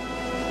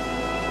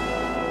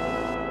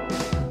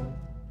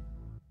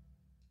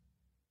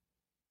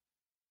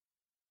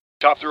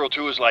 Top Thrill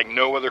 2 is like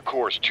no other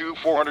course. 2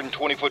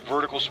 420-foot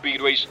vertical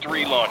speedways,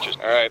 3 launches.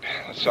 All right,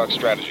 let's talk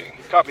strategy.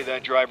 Copy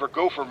that, driver.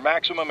 Go for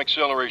maximum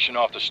acceleration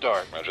off the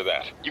start. Roger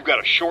that. You've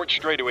got a short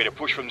straightaway to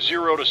push from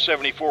 0 to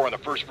 74 on the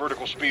first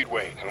vertical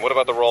speedway. And what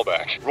about the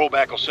rollback?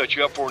 Rollback will set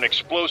you up for an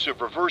explosive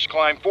reverse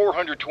climb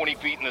 420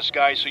 feet in the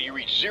sky so you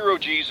reach 0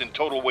 G's in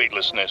total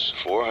weightlessness.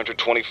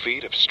 420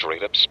 feet of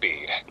straight-up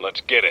speed.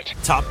 Let's get it.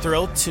 Top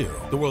Thrill 2,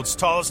 the world's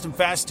tallest and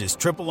fastest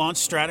triple-launch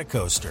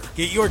stratocoaster.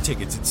 Get your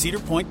tickets at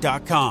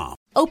cedarpoint.com.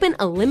 Open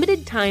a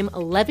limited-time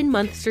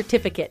 11-month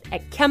certificate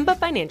at Kemba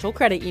Financial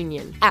Credit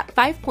Union. At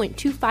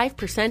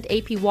 5.25%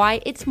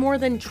 APY, it's more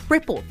than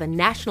triple the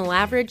national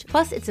average,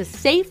 plus it's a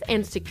safe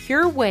and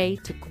secure way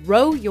to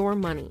grow your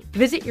money.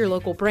 Visit your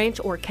local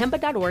branch or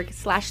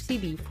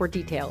kemba.org/cb for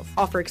details.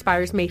 Offer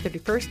expires May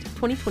 31st,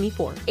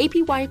 2024.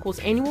 APY equals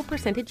annual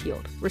percentage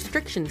yield.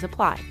 Restrictions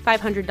apply.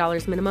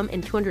 $500 minimum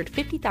and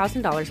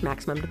 $250,000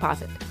 maximum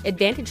deposit.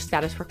 Advantage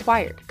status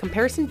required.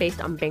 Comparison based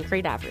on bank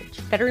rate average.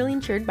 Federally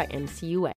insured by NCUA.